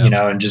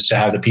 And just to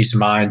have the peace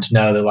of mind to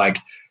know that, like,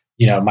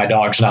 my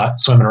dog's not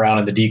swimming around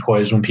in the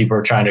decoys when people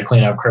are trying to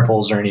clean up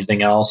cripples or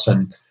anything else.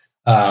 And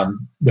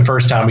the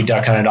first time we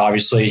duck hunted,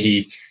 obviously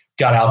he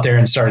got out there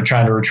and started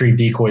trying to retrieve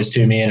decoys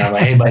to me, and I'm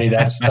like, hey buddy,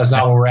 that's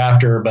not what we're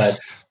after. But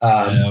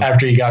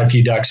after he got a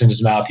few ducks in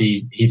his mouth,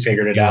 he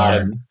figured it out.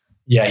 Learned. And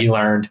yeah, he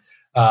learned.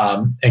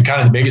 And kind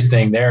of the biggest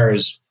thing there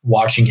is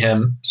watching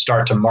him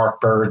start to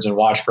mark birds and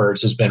watch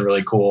birds has been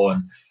really cool.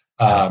 And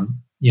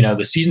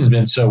the season's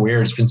been so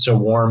weird. It's been so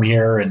warm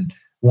here and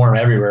warm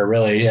everywhere,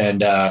 really.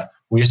 And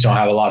we just don't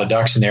have a lot of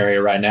ducks in the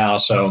area right now,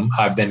 so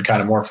I've been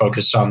kind of more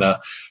focused on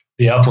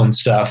the upland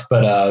stuff.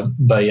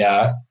 But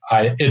yeah,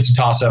 it's a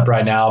toss up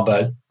right now.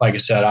 But like I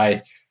said,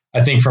 I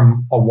think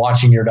from a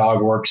watching your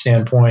dog work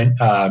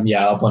standpoint,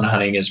 upland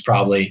hunting is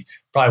probably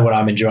what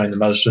I'm enjoying the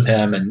most with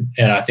him.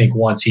 And I think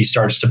once he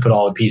starts to put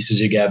all the pieces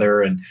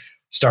together and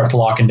starts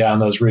locking down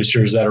those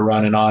roosters that are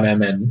running on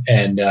him,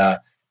 and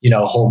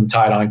holding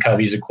tight on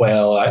coveys of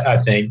quail, I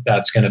think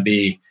that's going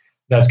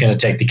to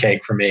take the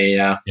cake for me.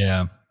 Yeah.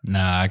 Yeah. No,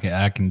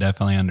 I can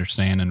definitely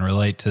understand and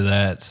relate to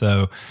that.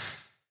 So,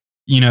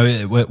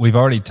 we've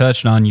already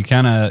touched on,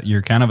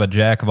 you're kind of a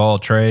jack of all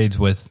trades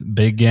with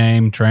big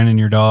game, training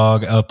your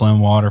dog,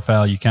 upland,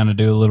 waterfowl. You kind of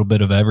do a little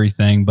bit of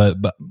everything, but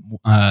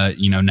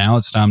now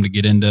it's time to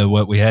get into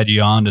what we had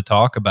you on to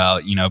talk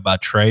about. By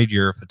trade,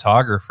 you're a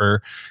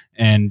photographer.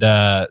 And,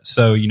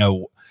 so,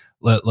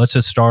 let's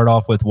just start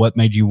off with what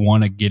made you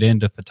want to get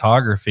into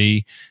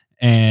photography,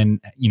 and,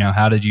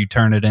 how did you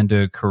turn it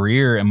into a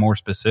career? And more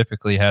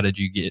specifically, how did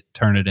you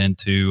turn it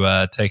into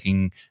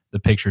taking the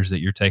pictures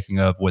that you're taking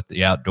of with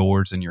the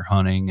outdoors and your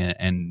hunting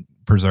and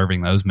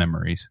preserving those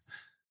memories?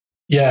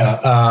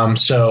 Yeah.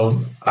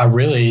 So I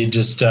really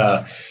just,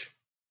 it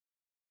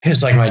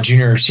was like my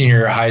junior or senior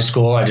year of high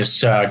school. I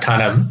just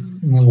kind of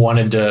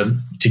wanted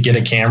to get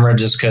a camera,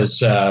 just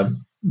because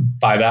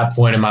by that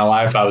point in my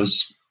life, I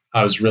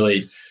was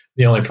really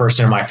the only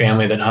person in my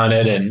family that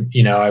hunted. And,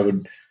 I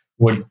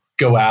would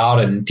go out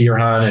and deer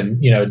hunt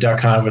and,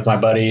 duck hunt with my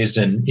buddies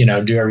and,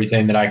 do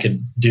everything that I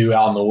could do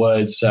out in the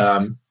woods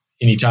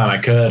anytime I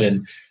could.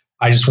 And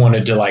I just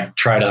wanted to like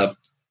try to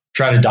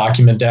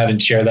document that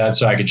and share that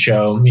so I could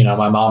show,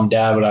 my mom and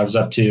dad what I was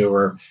up to,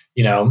 or,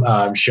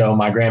 show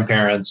my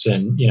grandparents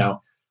and,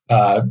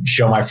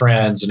 show my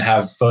friends and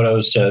have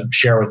photos to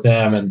share with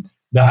them. And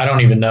I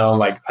don't even know,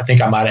 like, I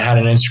think I might've had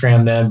an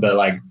Instagram then, but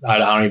like, I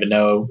don't even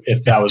know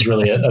if that was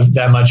really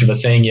that much of a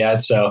thing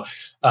yet. So,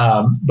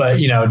 but,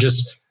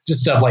 just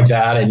stuff like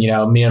that. And,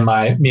 me and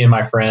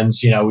my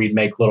friends, we'd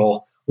make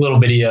little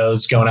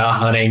videos going out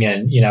hunting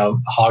and,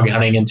 hog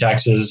hunting in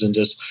Texas and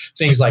just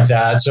things like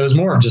that. So it was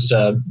more of just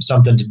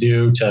something to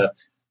do, to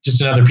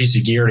just another piece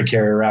of gear to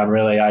carry around.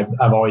 Really.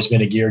 I've always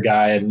been a gear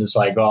guy, and it's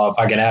like, oh, if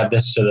I can add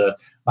this to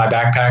my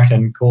backpack,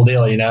 then cool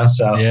deal,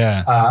 So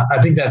yeah.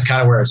 I think that's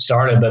kind of where it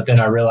started. But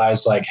then I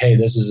realized like, hey,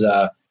 this is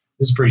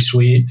pretty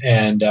sweet.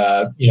 And,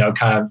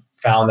 kind of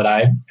found that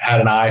I had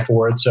an eye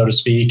for it, so to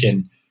speak.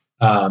 And,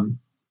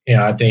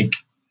 I think,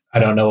 I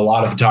don't know a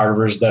lot of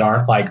photographers that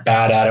aren't like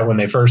bad at it when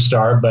they first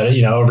start, but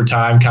over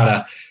time kind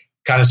of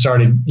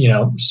started,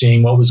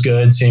 seeing what was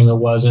good, seeing what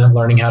wasn't,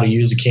 learning how to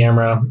use a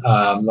camera,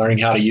 learning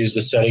how to use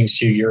the settings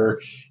to your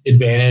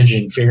advantage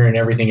and figuring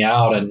everything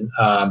out. And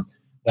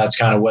that's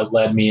kind of what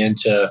led me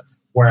into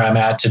where I'm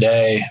at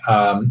today.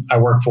 I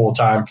work full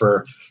time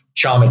for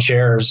Chama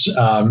Chairs.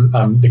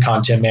 I'm the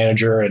content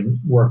manager and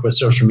work with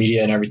social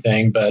media and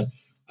everything, but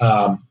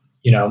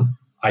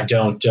I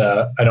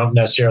don't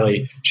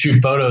necessarily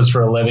shoot photos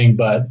for a living,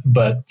 but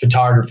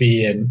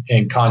photography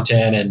and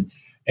content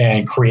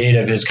and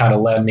creative has kind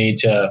of led me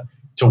to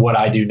what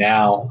I do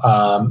now.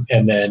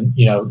 And then,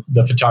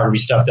 the photography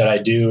stuff that I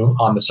do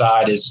on the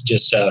side is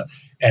just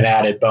an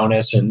added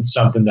bonus and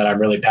something that I'm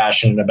really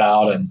passionate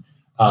about, and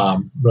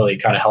really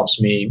kind of helps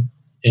me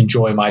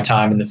enjoy my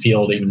time in the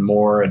field even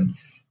more, and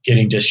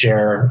getting to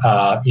share,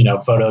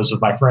 photos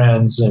with my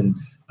friends and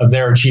of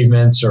their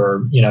achievements,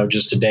 or,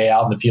 just a day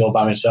out in the field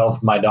by myself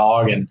with my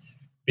dog, and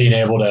being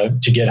able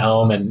to get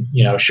home and,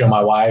 show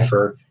my wife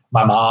or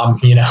my mom,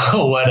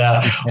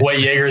 what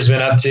Jaeger's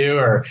been up to,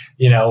 or,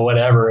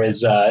 whatever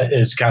is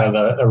kind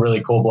of a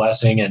really cool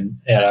blessing. And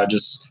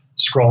just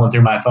scrolling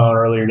through my phone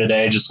earlier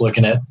today, just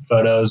looking at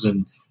photos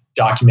and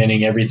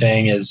documenting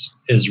everything is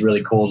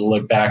really cool to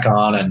look back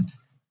on, and,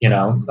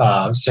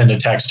 send a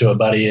text to a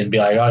buddy and be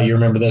like, oh, you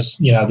remember this,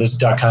 this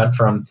duck hunt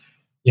from,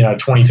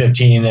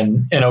 2015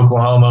 in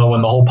Oklahoma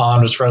when the whole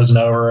pond was frozen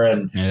over,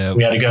 and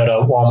we had to go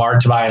to Walmart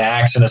to buy an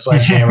axe and a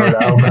sledgehammer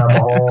to open up a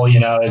hole.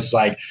 It's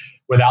like,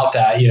 without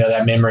that,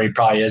 that memory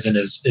probably isn't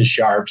as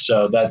sharp.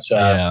 So that's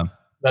kind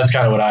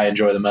of what I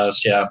enjoy the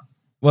most. Yeah.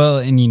 Well,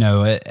 and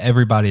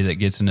everybody that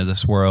gets into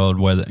this world,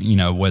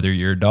 whether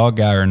you're a dog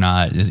guy or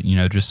not,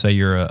 just say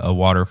you're a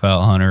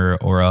waterfowl hunter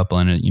or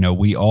upland,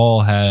 we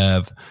all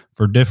have,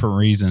 for different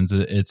reasons,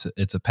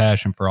 it's a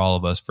passion for all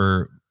of us.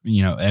 For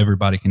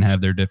everybody can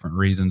have their different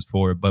reasons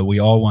for it, but we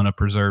all want to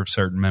preserve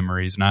certain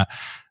memories. And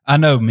I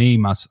know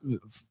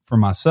for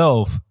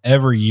myself,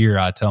 every year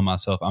I tell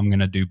myself I'm going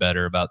to do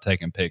better about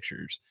taking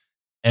pictures.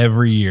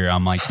 Every year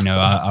I'm like,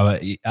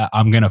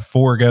 I'm going to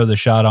forego the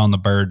shot on the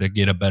bird to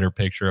get a better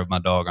picture of my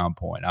dog on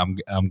point. I'm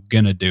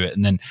going to do it.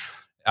 And then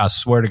I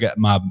swear to God,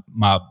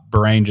 my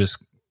brain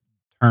just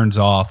turns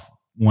off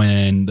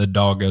when the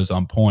dog goes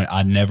on point.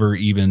 I never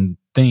even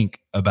think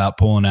about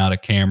pulling out a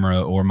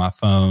camera or my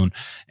phone.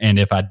 And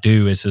if I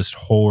do, it's this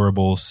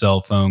horrible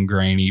cell phone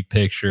grainy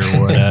picture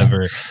or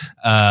whatever.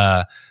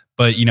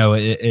 But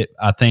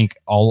I think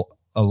a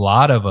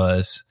lot of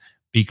us,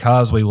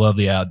 because we love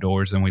the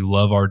outdoors and we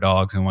love our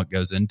dogs and what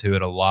goes into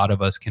it, a lot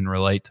of us can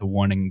relate to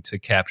wanting to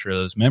capture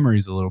those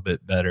memories a little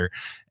bit better.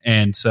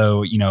 And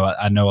so,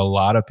 I know a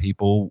lot of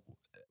people,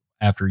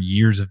 after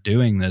years of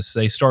doing this,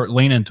 they start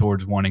leaning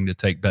towards wanting to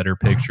take better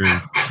pictures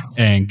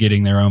and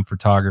getting their own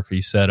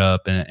photography set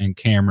up and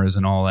cameras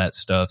and all that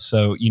stuff.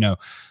 So,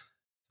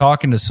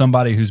 talking to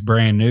somebody who's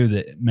brand new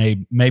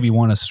that maybe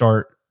want to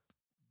start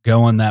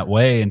going that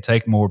way and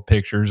take more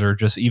pictures, or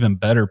just even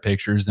better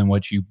pictures than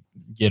what you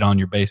get on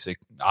your basic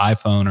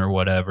iPhone or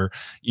whatever,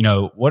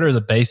 what are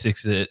the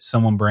basics that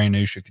someone brand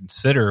new should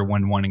consider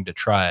when wanting to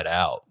try it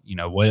out?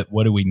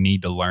 What do we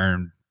need to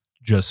learn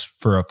just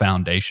for a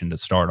foundation to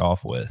start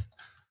off with?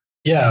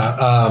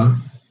 Yeah.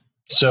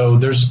 So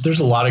there's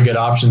a lot of good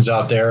options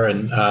out there.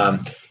 And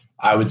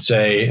I would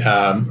say,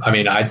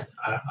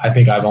 I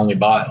think I've only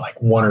bought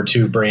like one or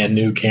two brand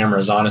new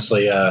cameras.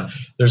 Honestly,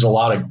 there's a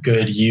lot of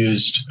good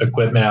used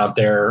equipment out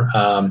there,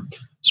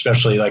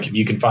 especially like if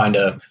you can find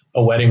a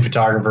wedding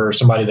photographer or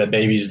somebody that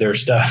babies their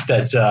stuff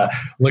that's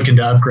looking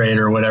to upgrade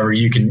or whatever.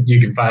 You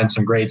can find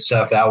some great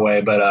stuff that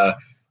way. But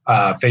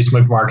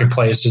Facebook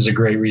Marketplace is a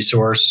great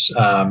resource.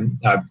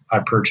 I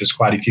purchased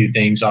quite a few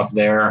things off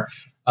there.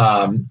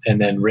 And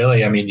then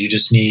really, you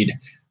just need,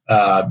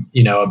 a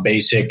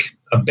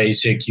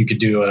basic, you could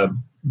do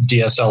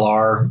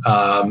DSLR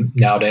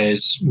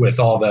nowadays with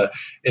all the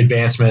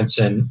advancements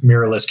and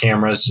mirrorless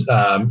cameras.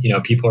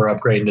 People are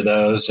upgrading to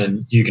those,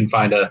 and you can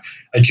find a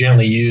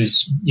gently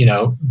used,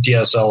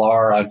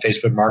 DSLR on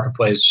Facebook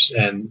Marketplace,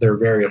 and they're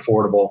very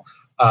affordable,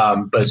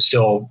 but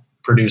still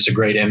produce a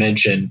great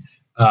image. And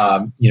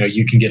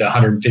you can get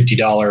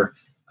 $150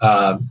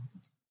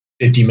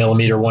 50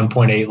 millimeter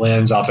 1.8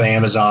 lens off of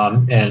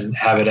Amazon and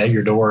have it at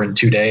your door in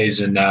 2 days.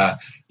 And,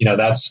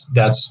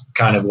 that's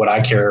kind of what I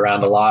carry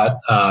around a lot.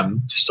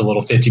 Just a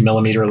little 50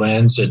 millimeter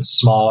lens. It's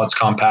small, it's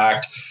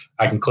compact.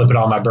 I can clip it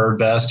on my bird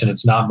vest and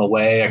it's not in the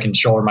way. I can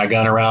shoulder my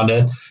gun around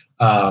it.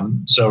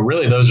 So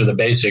really those are the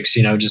basics,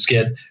 just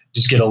get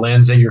a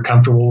lens that you're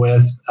comfortable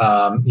with,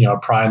 a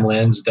prime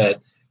lens that,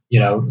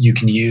 you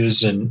can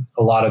use in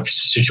a lot of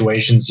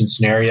situations and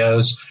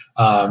scenarios.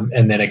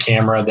 And then a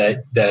camera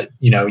that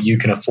you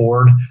can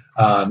afford,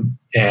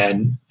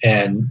 and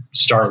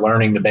start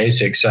learning the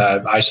basics.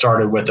 I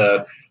started with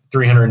a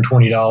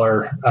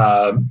 $320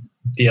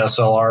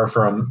 DSLR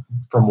from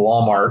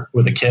Walmart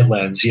with a kit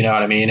lens, you know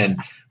what I mean?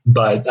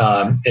 But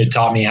it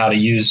taught me how to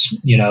use,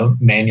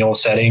 manual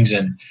settings,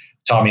 and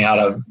taught me how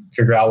to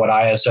figure out what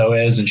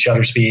ISO is and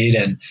shutter speed,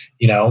 and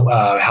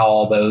how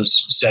all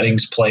those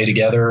settings play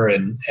together,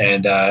 and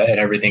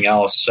everything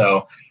else.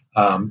 So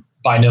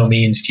by no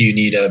means do you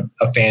need a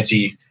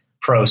fancy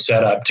pro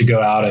setup to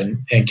go out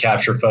and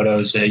capture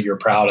photos that you're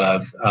proud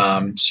of.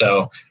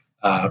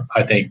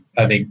 I think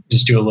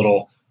just do a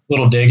little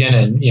digging,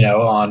 and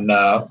on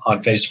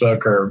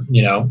Facebook or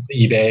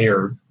eBay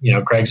or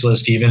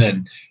Craigslist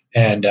even,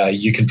 and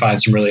you can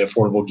find some really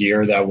affordable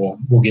gear that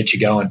will get you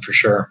going for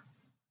sure.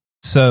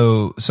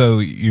 So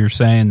you're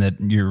saying that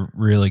your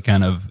really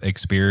kind of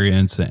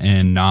experience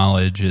and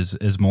knowledge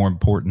is more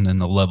important than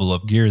the level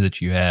of gear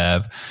that you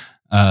have.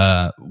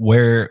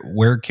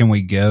 Where can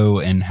we go,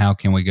 and how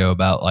can we go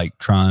about like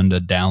trying to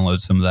download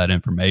some of that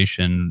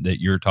information that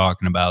you're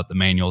talking about, the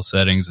manual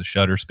settings, the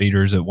shutter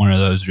speeders? At one of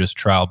those, just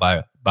trial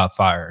by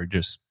fire,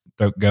 just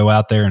go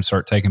out there and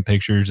start taking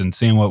pictures and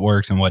seeing what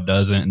works and what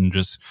doesn't, and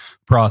just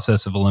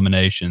process of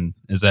elimination.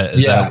 Is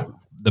that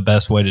the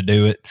best way to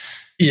do it?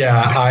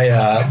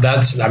 Yeah,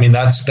 that's kind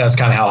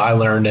of how I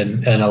learned,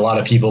 and a lot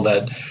of people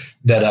that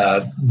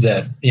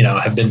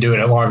have been doing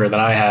it longer than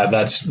I have.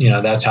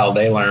 That's how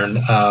they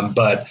learn.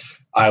 But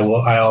I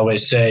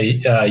always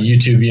say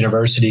YouTube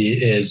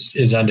University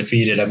is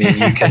undefeated. I mean,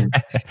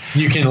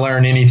 you can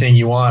learn anything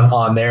you want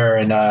on there,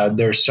 and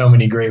there's so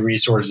many great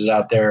resources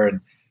out there,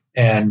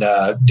 and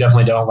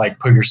definitely don't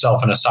put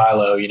yourself in a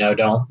silo.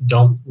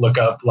 Don't look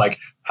up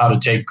how to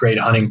take great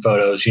hunting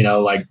photos.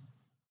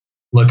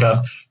 Look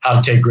up how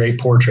to take great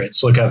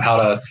portraits. Look up how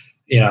to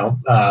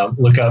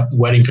look up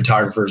wedding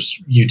photographers'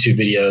 YouTube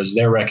videos,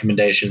 their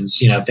recommendations,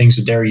 things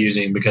that they're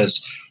using,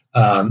 because,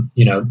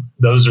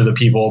 those are the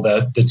people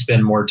that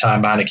spend more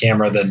time behind a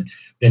camera than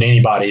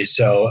anybody.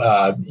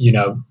 So,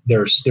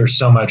 there's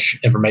so much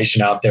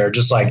information out there,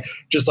 just like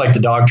the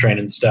dog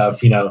training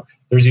stuff,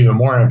 there's even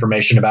more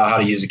information about how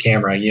to use a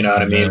camera, you know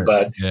what I mean?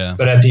 But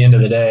at the end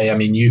of the day, I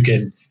mean, you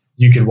could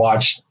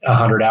watch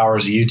 100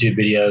 hours of YouTube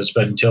videos,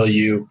 but until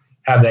you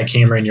have that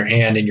camera in your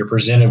hand and you're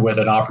presented with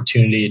an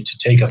opportunity to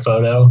take a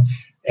photo,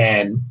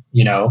 and,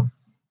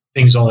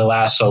 things only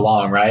last so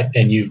long, right?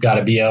 And you've got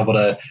to be able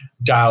to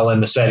dial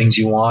in the settings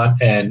you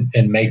want and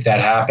make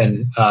that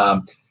happen.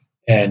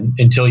 And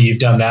until you've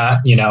done that,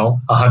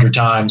 100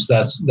 times,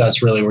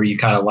 that's really where you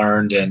kind of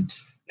learned and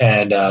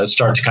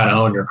start to kind of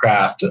hone your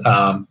craft.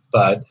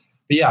 But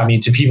yeah, I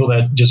mean, to people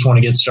that just want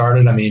to get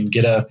started, I mean,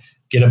 get a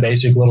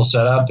basic little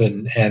setup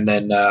and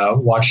then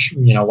watch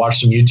some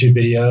YouTube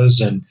videos,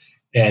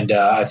 and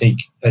I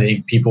think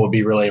people will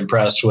be really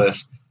impressed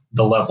with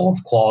the level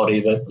of quality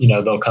that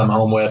they'll come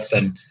home with.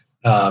 And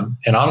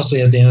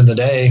honestly, at the end of the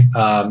day,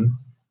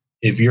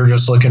 if you're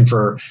just looking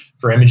for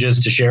images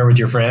to share with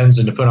your friends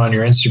and to put on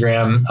your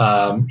Instagram,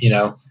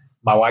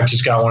 my wife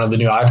just got one of the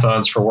new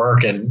iPhones for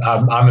work, and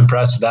I'm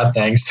impressed with that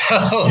thing.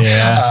 So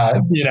yeah.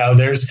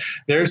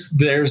 There's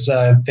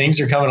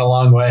things are coming a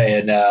long way,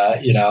 and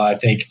I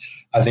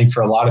think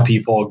for a lot of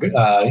people,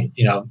 gone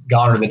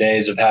are the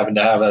days of having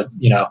to have a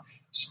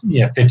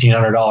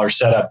 $1,500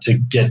 setup to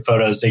get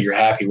photos that you're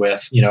happy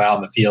with, out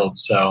in the field.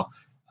 So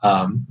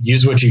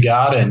use what you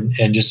got and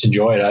just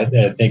enjoy it,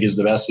 I think is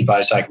the best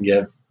advice I can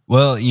give.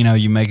 Well,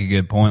 you make a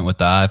good point with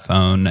the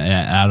iPhone.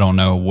 I don't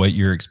know what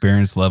your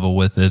experience level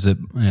with is it,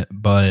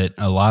 but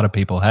a lot of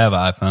people have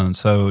iPhones.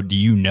 So do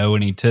you know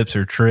any tips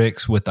or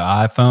tricks with the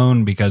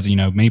iPhone? Because,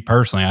 me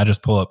personally, I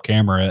just pull up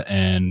camera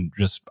and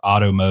just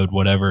auto mode,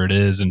 whatever it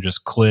is, and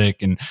just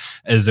click. And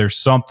is there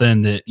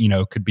something that,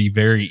 could be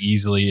very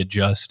easily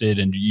adjusted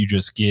and you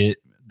just get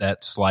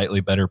that slightly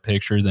better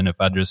picture than if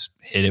I just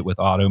hit it with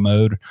auto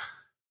mode?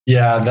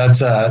 Yeah,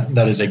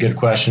 that is a good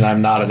question.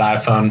 I'm not an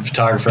iPhone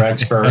photographer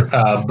expert,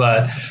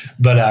 but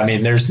I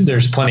mean,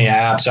 there's plenty of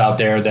apps out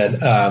there that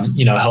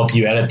help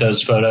you edit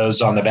those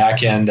photos on the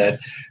back end. That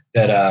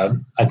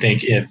I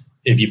think if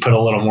you put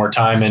a little more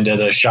time into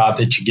the shot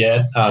that you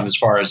get, as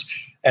far as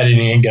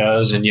editing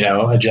goes, and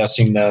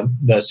adjusting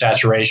the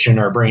saturation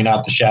or bringing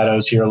out the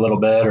shadows here a little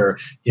bit, or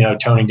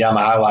toning down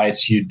the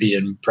highlights, you'd be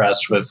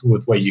impressed with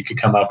what you could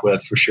come up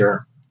with for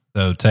sure.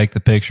 So take the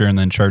picture and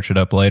then church it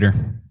up later.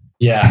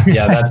 Yeah.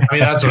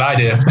 That's what I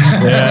do.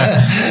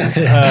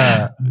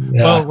 Yeah.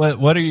 Well,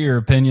 what are your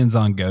opinions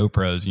on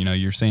GoPros?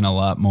 You're seeing a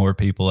lot more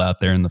people out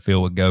there in the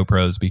field with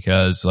GoPros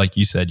because, like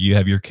you said, you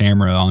have your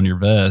camera on your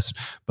vest,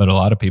 but a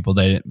lot of people,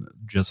 they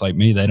just like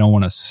me, they don't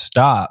want to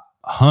stop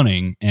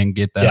hunting and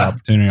get that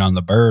opportunity on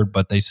the bird,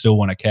 but they still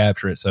want to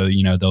capture it. So,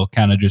 they'll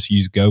kind of just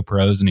use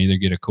GoPros and either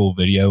get a cool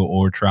video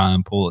or try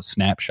and pull a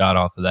snapshot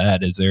off of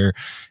that.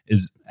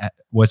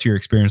 What's your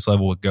experience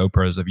level with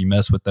GoPros? Have you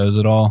messed with those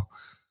at all?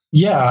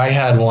 Yeah, I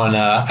had one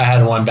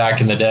back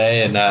in the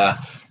day, and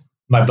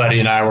my buddy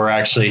and I were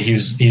actually, he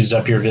was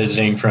up here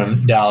visiting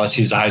from Dallas.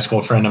 He's a high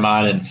school friend of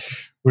mine, and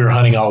we were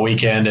hunting all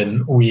weekend,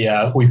 and we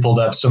pulled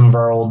up some of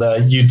our old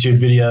YouTube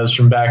videos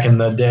from back in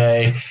the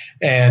day,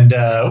 and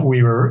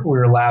we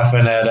were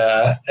laughing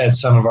at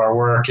some of our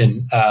work,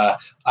 and I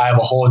have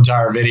a whole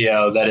entire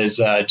video that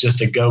is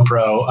just a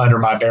GoPro under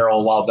my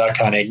barrel while duck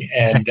hunting,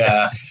 and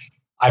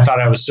I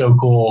thought I was so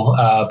cool,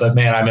 but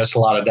man, I missed a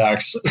lot of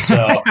ducks.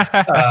 So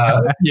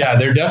yeah,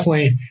 they're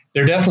definitely.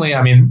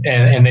 I mean,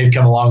 and they've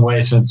come a long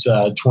way since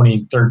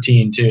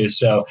 2013 too.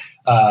 So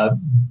I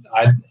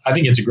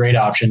think it's a great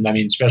option. I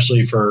mean,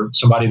 especially for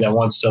somebody that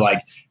wants to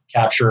like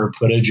capture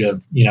footage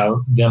of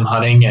them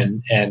hunting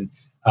and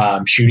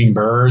shooting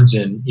birds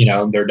and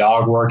their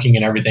dog working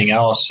and everything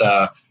else.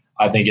 I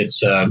think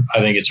it's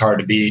hard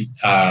to beat.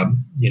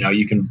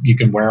 You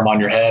can wear them on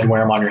your head, wear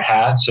them on your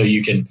hat, so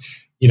you can.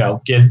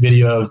 Get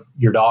video of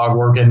your dog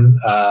working,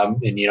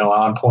 and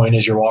on point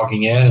as you're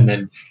walking in, and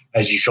then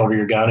as you shoulder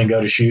your gun and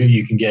go to shoot,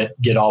 you can get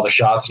all the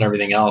shots and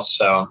everything else.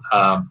 So,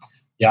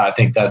 yeah, I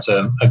think that's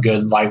a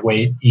good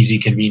lightweight, easy,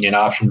 convenient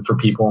option for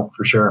people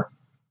for sure.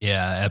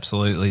 Yeah,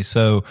 absolutely.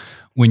 So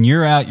when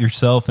you're out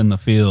yourself in the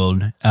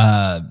field,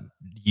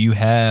 you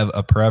have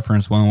a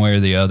preference one way or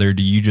the other?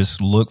 Do you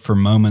just look for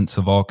moments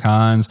of all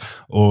kinds,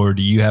 or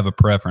do you have a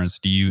preference?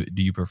 Do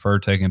you prefer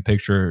taking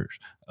pictures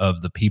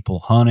of the people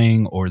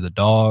hunting or the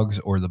dogs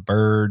or the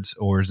birds,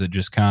 or is it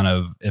just kind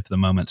of, if the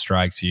moment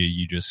strikes you,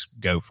 you just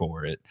go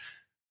for it?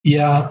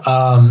 Yeah.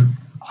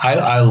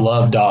 I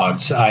love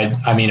dogs.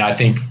 I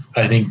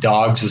think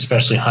dogs,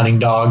 especially hunting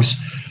dogs,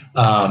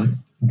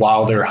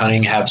 while they're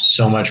hunting, have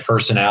so much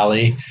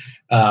personality.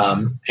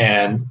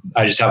 And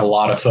I just have a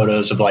lot of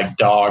photos of like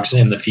dogs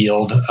in the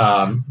field,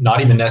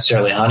 not even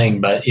necessarily hunting,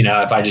 but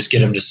if I just get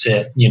them to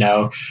sit,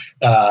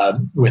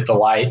 with the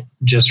light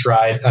just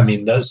right. I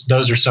mean, those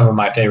are some of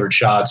my favorite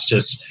shots,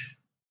 just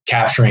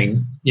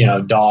capturing,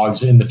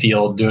 dogs in the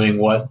field doing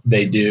what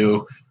they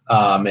do.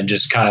 And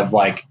just kind of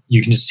like,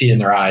 you can just see it in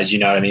their eyes,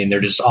 what I mean? They're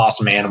just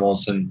awesome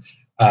animals. And,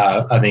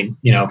 I think,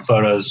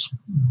 photos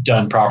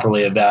done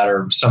properly of that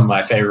are some of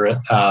my favorite.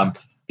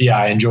 Yeah,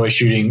 I enjoy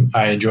shooting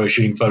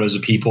photos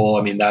of people.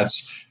 I mean,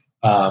 that's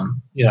one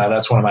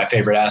of my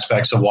favorite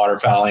aspects of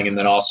waterfowling. And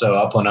then also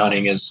upland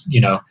hunting is,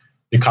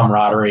 the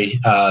camaraderie,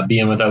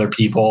 being with other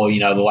people,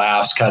 the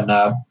laughs, cutting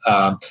up,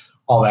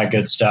 all that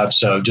good stuff.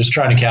 So just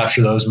trying to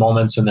capture those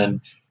moments. And then,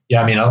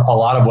 yeah, I mean, a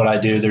lot of what I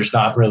do, there's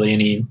not really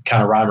any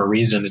kind of rhyme or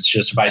reason. It's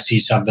just, if I see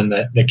something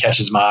that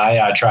catches my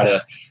eye, I try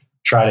to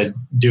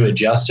do it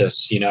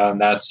justice,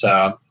 and that's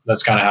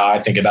kind of how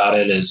I think about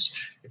it is,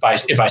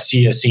 if I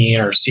see a scene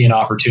or see an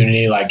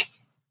opportunity, like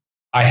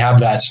I have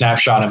that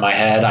snapshot in my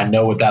head, I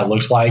know what that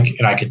looks like,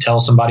 and I could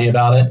tell somebody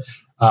about it.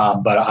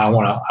 But I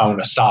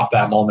want to stop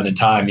that moment in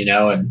time,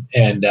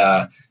 and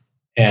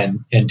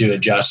do it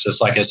justice,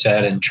 like I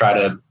said, and try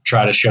to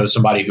show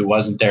somebody who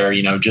wasn't there,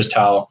 just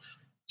how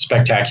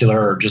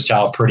spectacular or just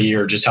how pretty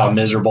or just how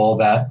miserable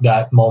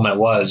that moment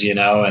was, and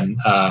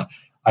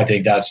I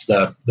think that's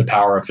the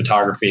power of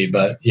photography.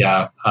 But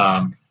yeah,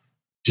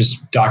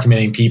 just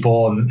documenting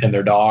people and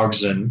their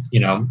dogs, and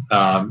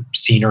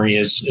scenery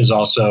is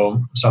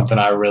also something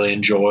I really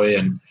enjoy.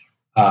 And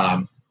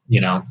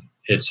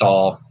it's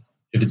all,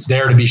 if it's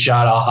there to be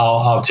shot,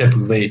 I'll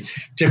typically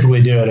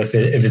do it if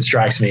it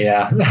strikes me.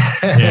 Yeah.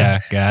 Yeah,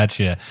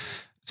 gotcha.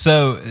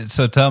 So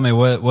tell me,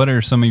 what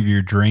are some of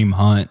your dream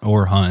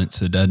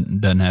hunts? It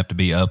doesn't have to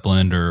be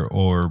upland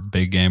or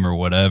big game or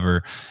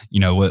whatever.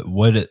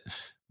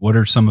 What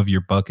are some of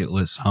your bucket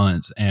list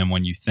hunts? And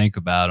when you think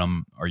about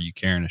them, are you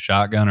carrying a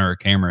shotgun or a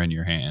camera in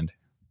your hand?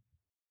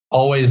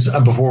 Always,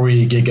 before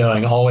we get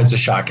going, always a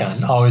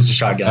shotgun. Okay.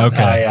 All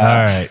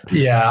right.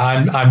 Yeah,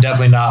 I'm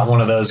definitely not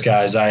one of those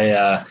guys.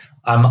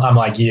 I'm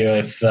like you.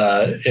 If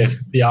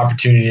the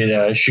opportunity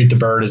to shoot the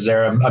bird is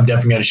there, I'm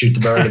definitely going to shoot the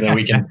bird, and then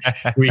we can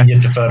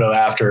get the photo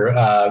after.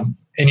 And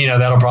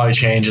that'll probably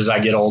change as I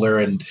get older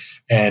and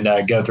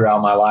go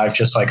throughout my life,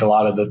 just like a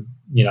lot of the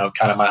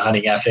kind of my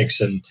hunting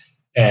ethics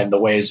and the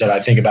ways that I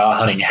think about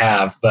hunting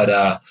have.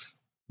 But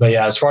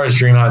yeah, as far as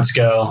dream hunts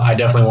go, I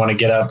definitely want to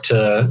get up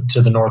to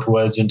the North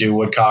Woods and do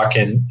woodcock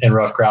and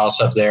rough grouse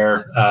up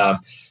there.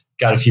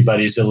 Got a few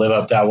buddies that live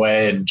up that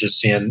way, and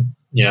just seeing,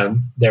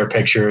 their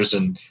pictures,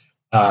 and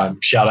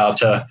shout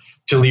out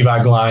to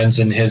Levi Glines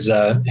and his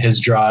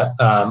draught,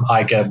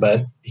 Ica,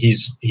 but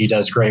he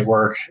does great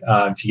work.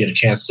 If you get a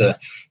chance to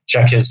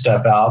check his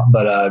stuff out,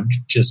 but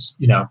just,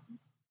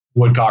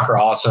 woodcock are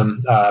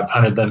awesome. I've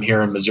hunted them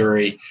here in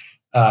Missouri,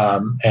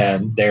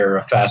 and they're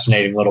a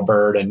fascinating little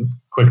bird and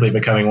quickly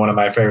becoming one of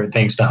my favorite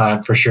things to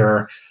hunt for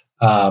sure.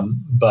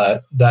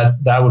 But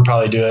that would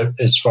probably do it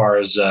as far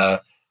as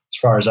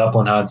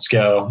upland hunts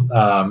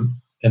go.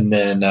 And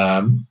then,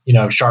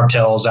 sharp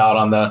tails out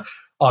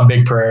on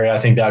big prairie. I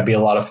think that'd be a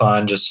lot of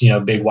fun. Just,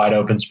 big wide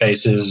open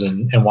spaces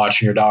and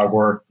watching your dog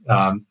work.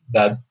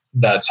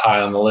 That's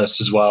high on the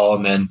list as well.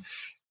 And then,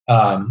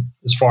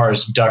 as far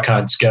as duck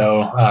hunts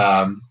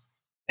go,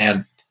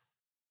 and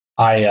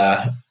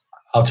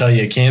I'll tell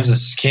you,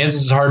 Kansas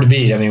is hard to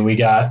beat. I mean, we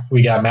got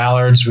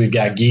mallards, we've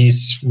got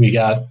geese, we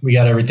got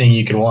everything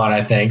you could want,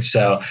 I think.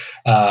 So,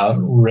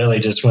 really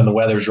just when the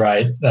weather's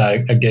right,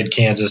 a good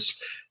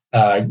Kansas,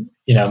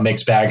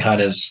 mixed bag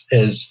hunt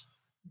is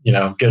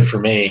good for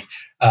me.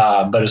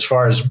 But as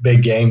far as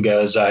big game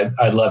goes,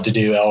 I'd love to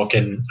do elk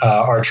and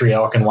archery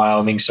elk in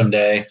Wyoming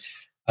someday.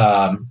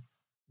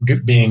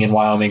 Being in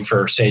Wyoming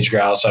for sage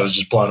grouse, I was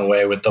just blown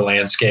away with the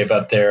landscape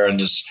up there and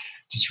just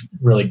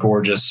really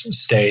gorgeous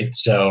state.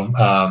 So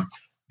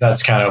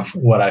that's kind of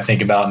what I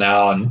think about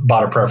now, and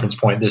bought a preference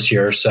point this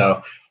year.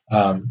 So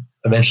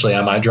eventually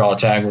I might draw a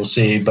tag. We'll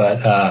see.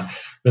 But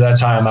that's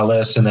high on my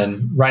list. And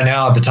then right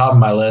now at the top of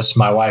my list,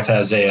 my wife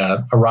has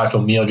a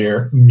rifle mule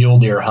deer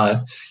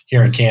hunt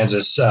here in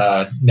Kansas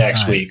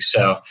next week.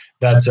 So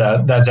that's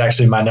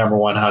actually my number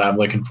one hunt I'm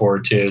looking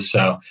forward to.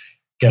 So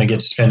going to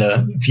get to spend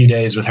a few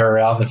days with her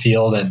out in the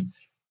field and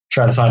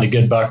try to find a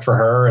good buck for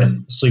her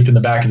and sleep in the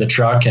back of the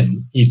truck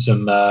and eat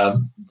some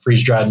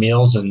freeze-dried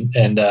meals and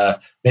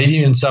maybe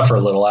even suffer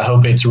a little. I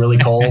hope it's really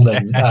cold,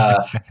 and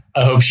I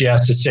hope she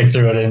has to stick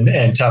through it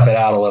and tough it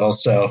out a little.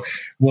 So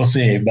we'll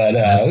see. But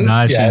that's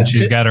nice. Yeah, and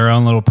she's got her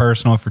own little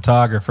personal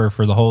photographer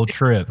for the whole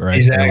trip, right?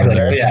 Exactly.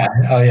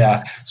 Oh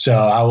yeah. So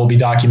I will be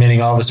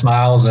documenting all the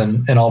smiles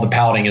and all the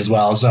pouting as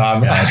well. So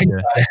I'm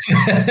excited.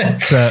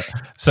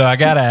 So I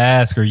got to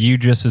ask, are you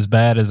just as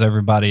bad as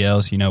everybody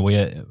else?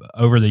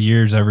 Over the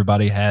years,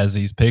 everybody has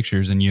these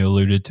pictures, and you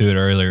alluded to it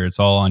earlier. It's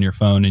all on your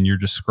phone and you're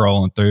just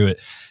scrolling through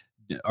it.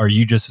 Are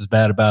you just as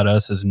bad about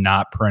us as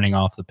not printing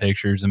off the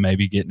pictures and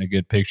maybe getting a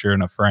good picture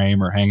in a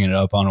frame or hanging it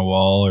up on a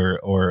wall,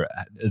 or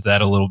is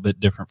that a little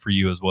bit different for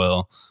you as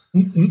well?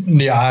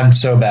 Yeah, I'm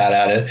so bad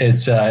at it.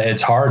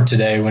 It's hard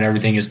today when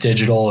everything is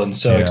digital and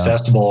so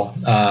accessible.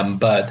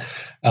 But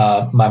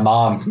my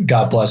mom,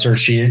 God bless her,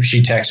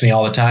 she texts me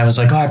all the time. It's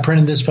like, oh, I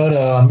printed this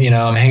photo.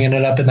 I'm hanging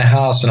it up in the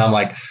house, and I'm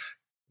like,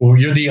 well,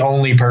 you're the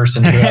only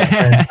person who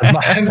has prints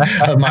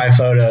of my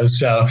photos.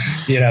 So,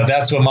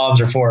 that's what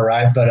moms are for,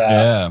 right?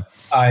 But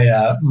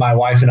my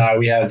wife and I,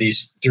 we have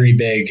these 3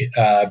 big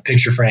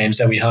picture frames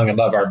that we hung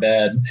above our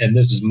bed. And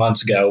this is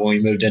months ago when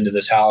we moved into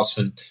this house,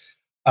 and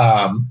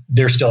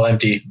they're still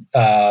empty.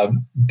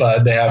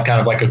 But they have kind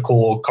of like a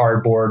cool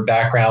cardboard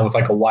background with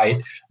like a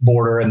white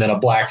border and then a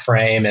black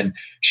frame. And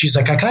she's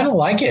like, I kind of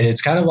like it.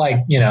 It's kind of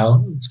like,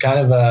 it's kind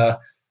of a,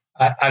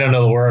 I don't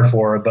know the word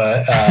for it,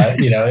 but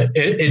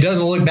it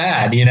doesn't look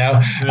bad,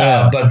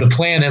 but the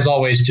plan has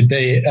always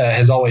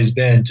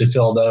been to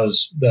fill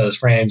those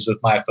frames with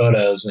my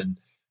photos. And,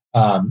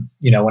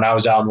 when I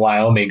was out in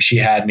Wyoming, she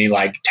had me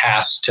like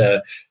tasked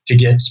to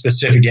get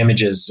specific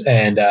images,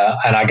 and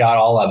I got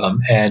all of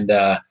them. And,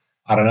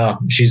 I don't know,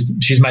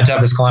 she's my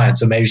toughest client.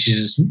 So maybe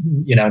she's just,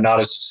 not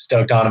as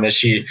stoked on them as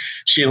she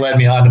led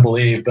me on to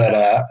believe,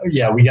 but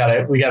we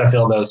gotta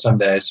fill those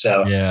someday.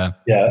 So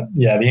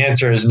the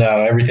answer is no.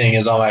 Everything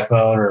is on my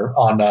phone or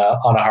on a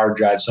hard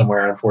drive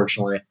somewhere,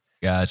 unfortunately.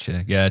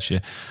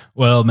 Gotcha.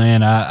 Well,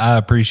 man, I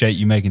appreciate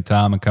you making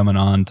time and coming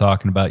on,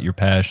 talking about your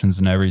passions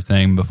and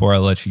everything. Before I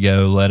let you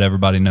go, let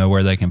everybody know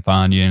where they can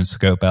find you and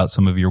scope out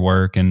some of your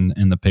work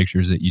and the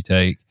pictures that you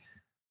take.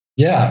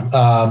 Yeah.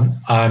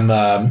 I'm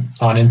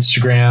on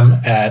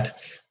Instagram at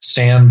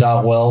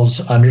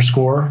sam.wells_.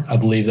 I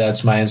believe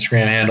that's my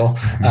Instagram handle.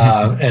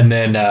 And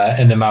then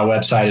my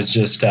website is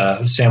just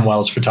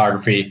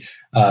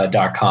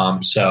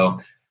samwellsphotography.com. So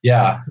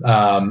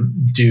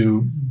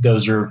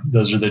those are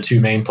the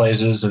 2 main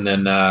places. And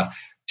then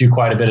do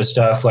quite a bit of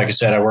stuff. Like I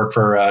said, I work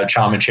for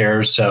Chama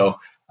Chairs. So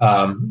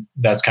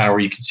that's kind of where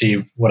you can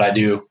see what I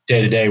do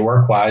day to day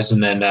work wise.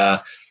 And then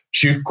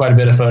shoot quite a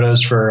bit of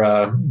photos for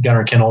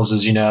Gunner Kennels,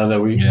 as you know,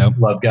 that we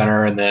love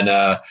Gunner. And then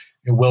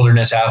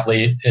Wilderness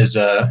Athlete is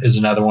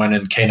another one,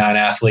 and Canine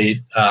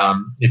Athlete.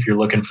 If you're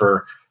looking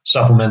for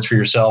supplements for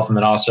yourself and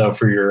then also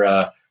for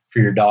your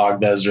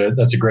dog,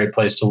 that's a great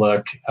place to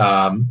look.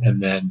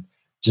 And then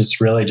those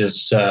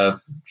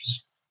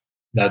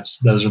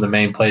are the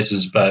main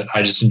places. But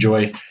I just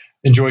enjoy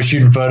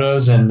shooting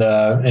photos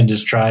and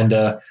just trying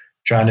to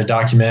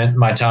document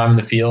my time in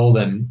the field.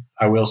 And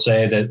I will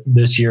say that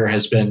this year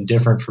has been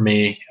different for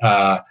me.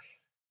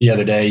 The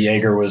other day,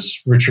 Jaeger was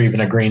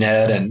retrieving a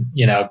greenhead and,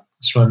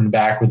 swimming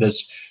back with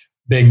this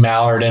big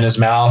mallard in his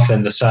mouth,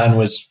 and the sun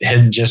was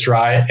hidden just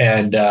right.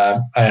 And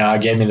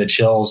it gave me the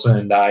chills.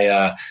 And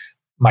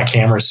my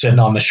camera's sitting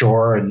on the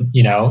shore and,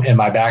 you know, in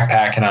my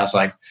backpack. And I was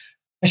like,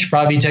 I should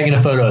probably be taking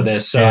a photo of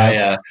this.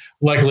 So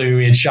luckily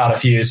we had shot a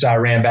few. So I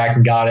ran back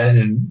and got it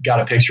and got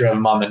a picture of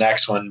him on the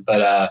next one.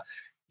 But,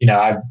 you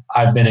know,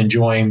 I've been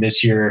enjoying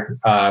this year,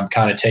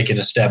 kind of taking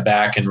a step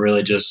back and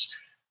really just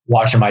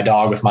watching my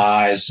dog with my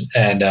eyes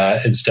and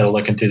instead of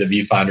looking through the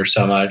viewfinder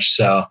so much.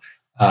 So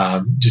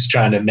just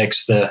trying to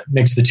mix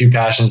the two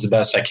passions the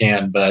best I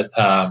can. But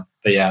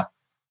yeah.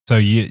 So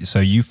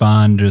you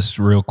find, just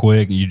real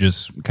quick, you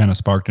just kind of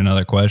sparked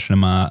another question in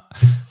my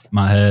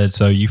head.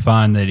 So you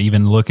find that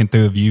even looking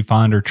through a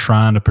viewfinder,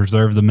 trying to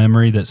preserve the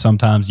memory, that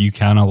sometimes you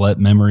kind of let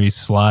memories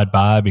slide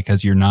by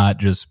because you're not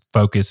just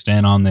focused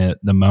in on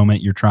the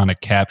moment, you're trying to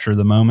capture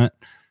the moment.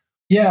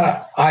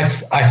 Yeah,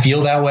 I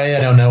feel that way. I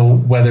don't know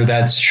whether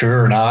that's true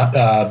or not,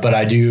 but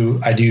I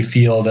do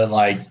feel that,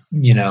 like,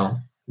 you know,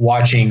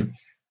 watching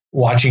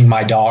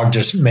my dog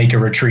just make a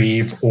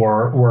retrieve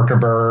or work a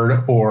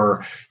bird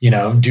or, you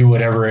know, do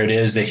whatever it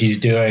is that he's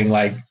doing,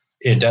 like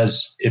it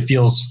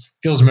feels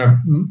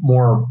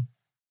more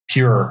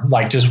pure,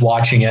 like just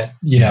watching it,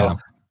 you know,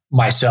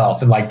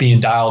 myself and like being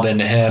dialed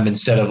into him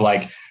instead of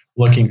like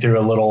looking through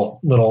a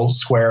little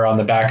square on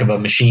the back of a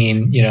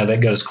machine, you know,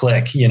 that goes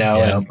click, you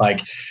know, and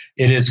like,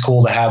 it is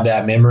cool to have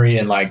that memory.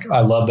 And like,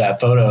 I love that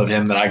photo of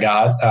him that I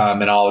got,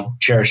 and I'll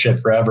cherish it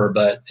forever,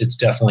 but it's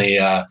definitely,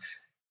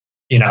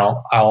 you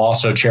know, I'll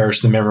also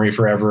cherish the memory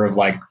forever of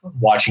like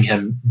watching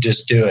him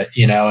just do it,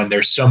 you know, and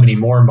there's so many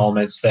more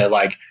moments that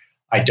like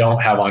I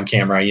don't have on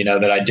camera, you know,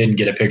 that I didn't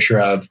get a picture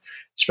of,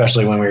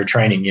 especially when we were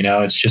training, you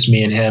know, it's just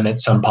me and him at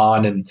some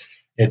pond and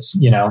it's,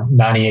 you know,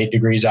 98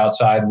 degrees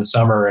outside in the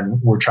summer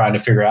and we're trying to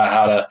figure out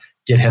how to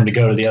get him to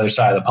go to the other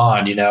side of the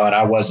pond, you know, and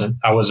I wasn't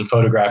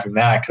photographing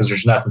that because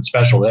there's nothing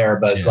special there,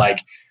 but like,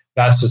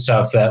 that's the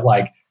stuff that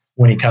like,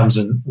 when he comes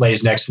and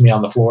lays next to me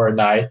on the floor at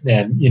night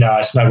and, you know,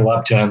 I snuggle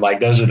up to him, like,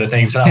 those are the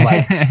things that I'm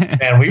like,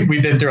 man,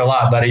 we've been through a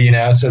lot, buddy, you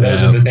know? So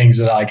those are the things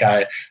that like,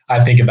 I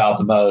think about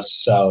the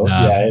most. So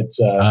it's,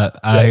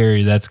 I hear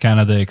you. That's kind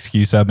of the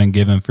excuse I've been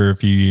given for a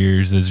few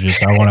years is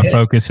just, I want to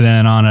focus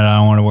in on it. I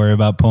don't want to worry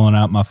about pulling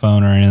out my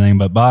phone or anything,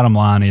 but bottom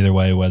line, either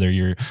way, whether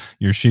you're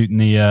shooting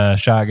the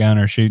shotgun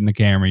or shooting the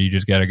camera, you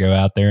just got to go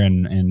out there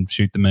and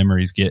shoot the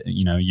memories.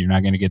 You know, you're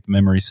not going to get the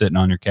memories sitting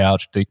on your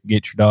couch to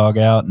get your dog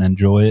out and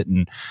enjoy it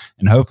and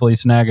hopefully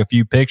snag a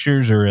few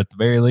pictures or at the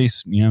very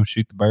least, you know,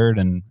 shoot the bird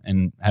and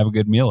have a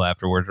good meal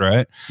afterwards.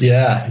 Right.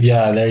 Yeah.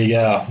 There you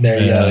go.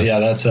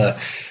 Yeah.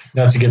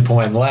 That's a good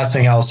point. The last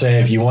thing I'll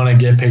say, if you want to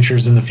get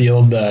pictures in the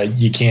field,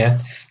 you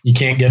can't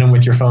get them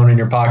with your phone in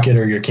your pocket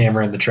or your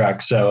camera in the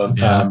truck. So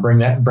bring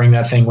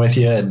that thing with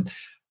you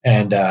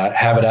and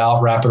have it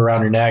out, wrap it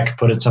around your neck,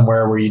 put it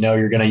somewhere where you know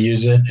you're going to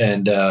use it.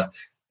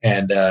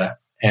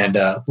 And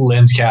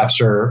lens caps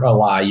are a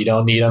lie. You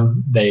don't need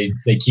them. They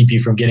keep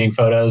you from getting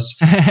photos.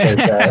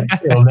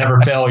 It'll never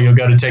fail. You'll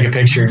go to take a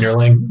picture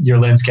and your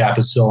lens cap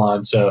is still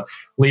on. So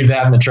leave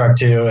that in the truck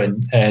too.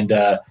 And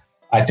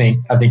I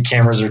think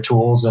cameras are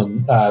tools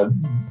and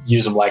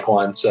use them like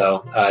one.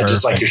 So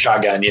just like your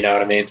shotgun, you know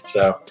what I mean?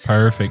 So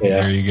perfect.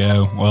 There you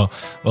go.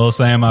 Well,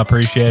 Sam, I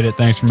appreciate it.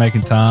 Thanks for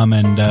making time,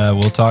 and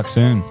we'll talk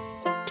soon.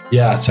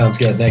 Yeah, sounds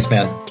good. Thanks,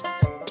 man.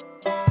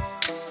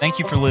 Thank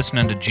you for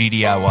listening to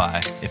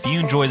GDIY. If you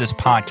enjoy this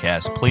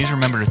podcast, please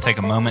remember to take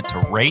a moment to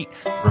rate,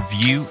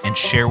 review, and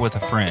share with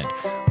a friend.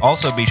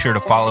 Also, be sure to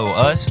follow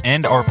us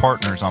and our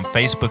partners on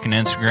Facebook and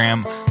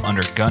Instagram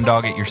under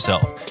Gundog It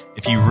Yourself.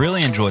 If you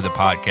really enjoy the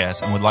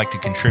podcast and would like to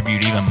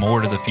contribute even more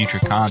to the future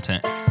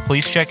content,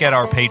 please check out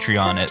our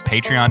Patreon at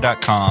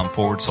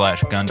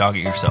patreon.com/Gundog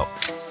It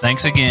Yourself.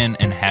 Thanks again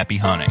and happy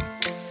hunting.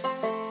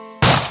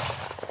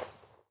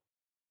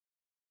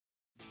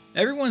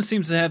 Everyone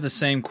seems to have the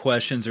same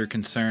questions or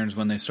concerns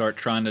when they start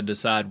trying to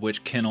decide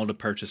which kennel to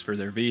purchase for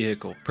their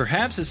vehicle.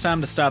 Perhaps it's time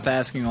to stop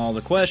asking all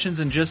the questions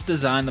and just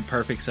design the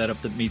perfect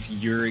setup that meets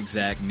your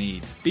exact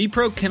needs.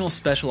 B-Pro Kennel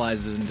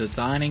specializes in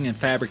designing and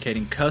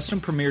fabricating custom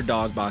Premier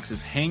dog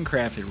boxes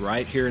handcrafted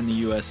right here in the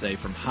USA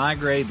from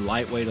high-grade,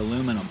 lightweight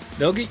aluminum.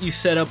 They'll get you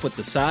set up with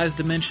the size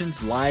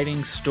dimensions,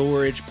 lighting,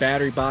 storage,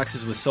 battery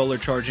boxes with solar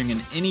charging,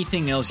 and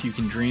anything else you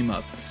can dream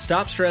of.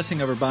 Stop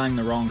stressing over buying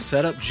the wrong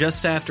setup,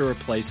 just have to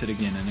replace it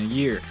again in a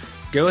year.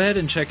 Go ahead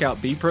and check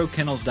out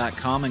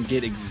bprokennels.com and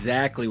get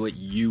exactly what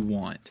you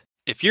want.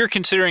 If you're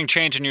considering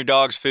changing your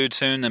dog's food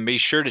soon, then be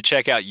sure to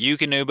check out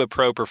Eukanuba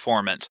Pro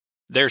Performance.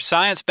 Their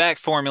science-backed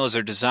formulas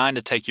are designed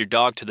to take your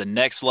dog to the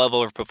next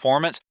level of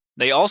performance.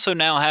 They also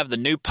now have the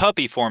new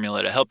puppy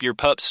formula to help your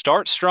pup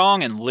start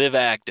strong and live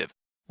active.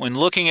 When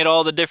looking at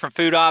all the different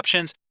food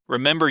options,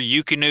 remember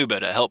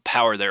Eukanuba to help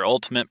power their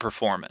ultimate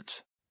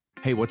performance.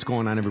 Hey, what's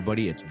going on,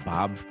 everybody? It's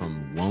Bob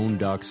from Lone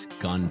Ducks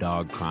Gun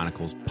Dog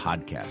Chronicles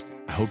podcast.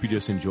 I hope you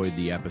just enjoyed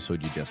the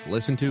episode you just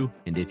listened to,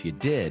 and if you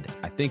did,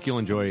 I think you'll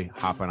enjoy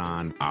hopping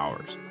on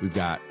ours. We've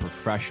got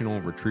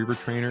professional retriever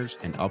trainers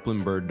and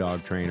upland bird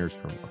dog trainers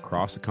from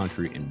across the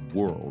country and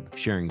world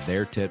sharing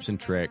their tips and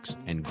tricks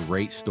and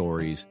great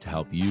stories to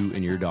help you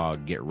and your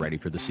dog get ready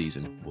for the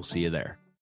season. We'll see you there.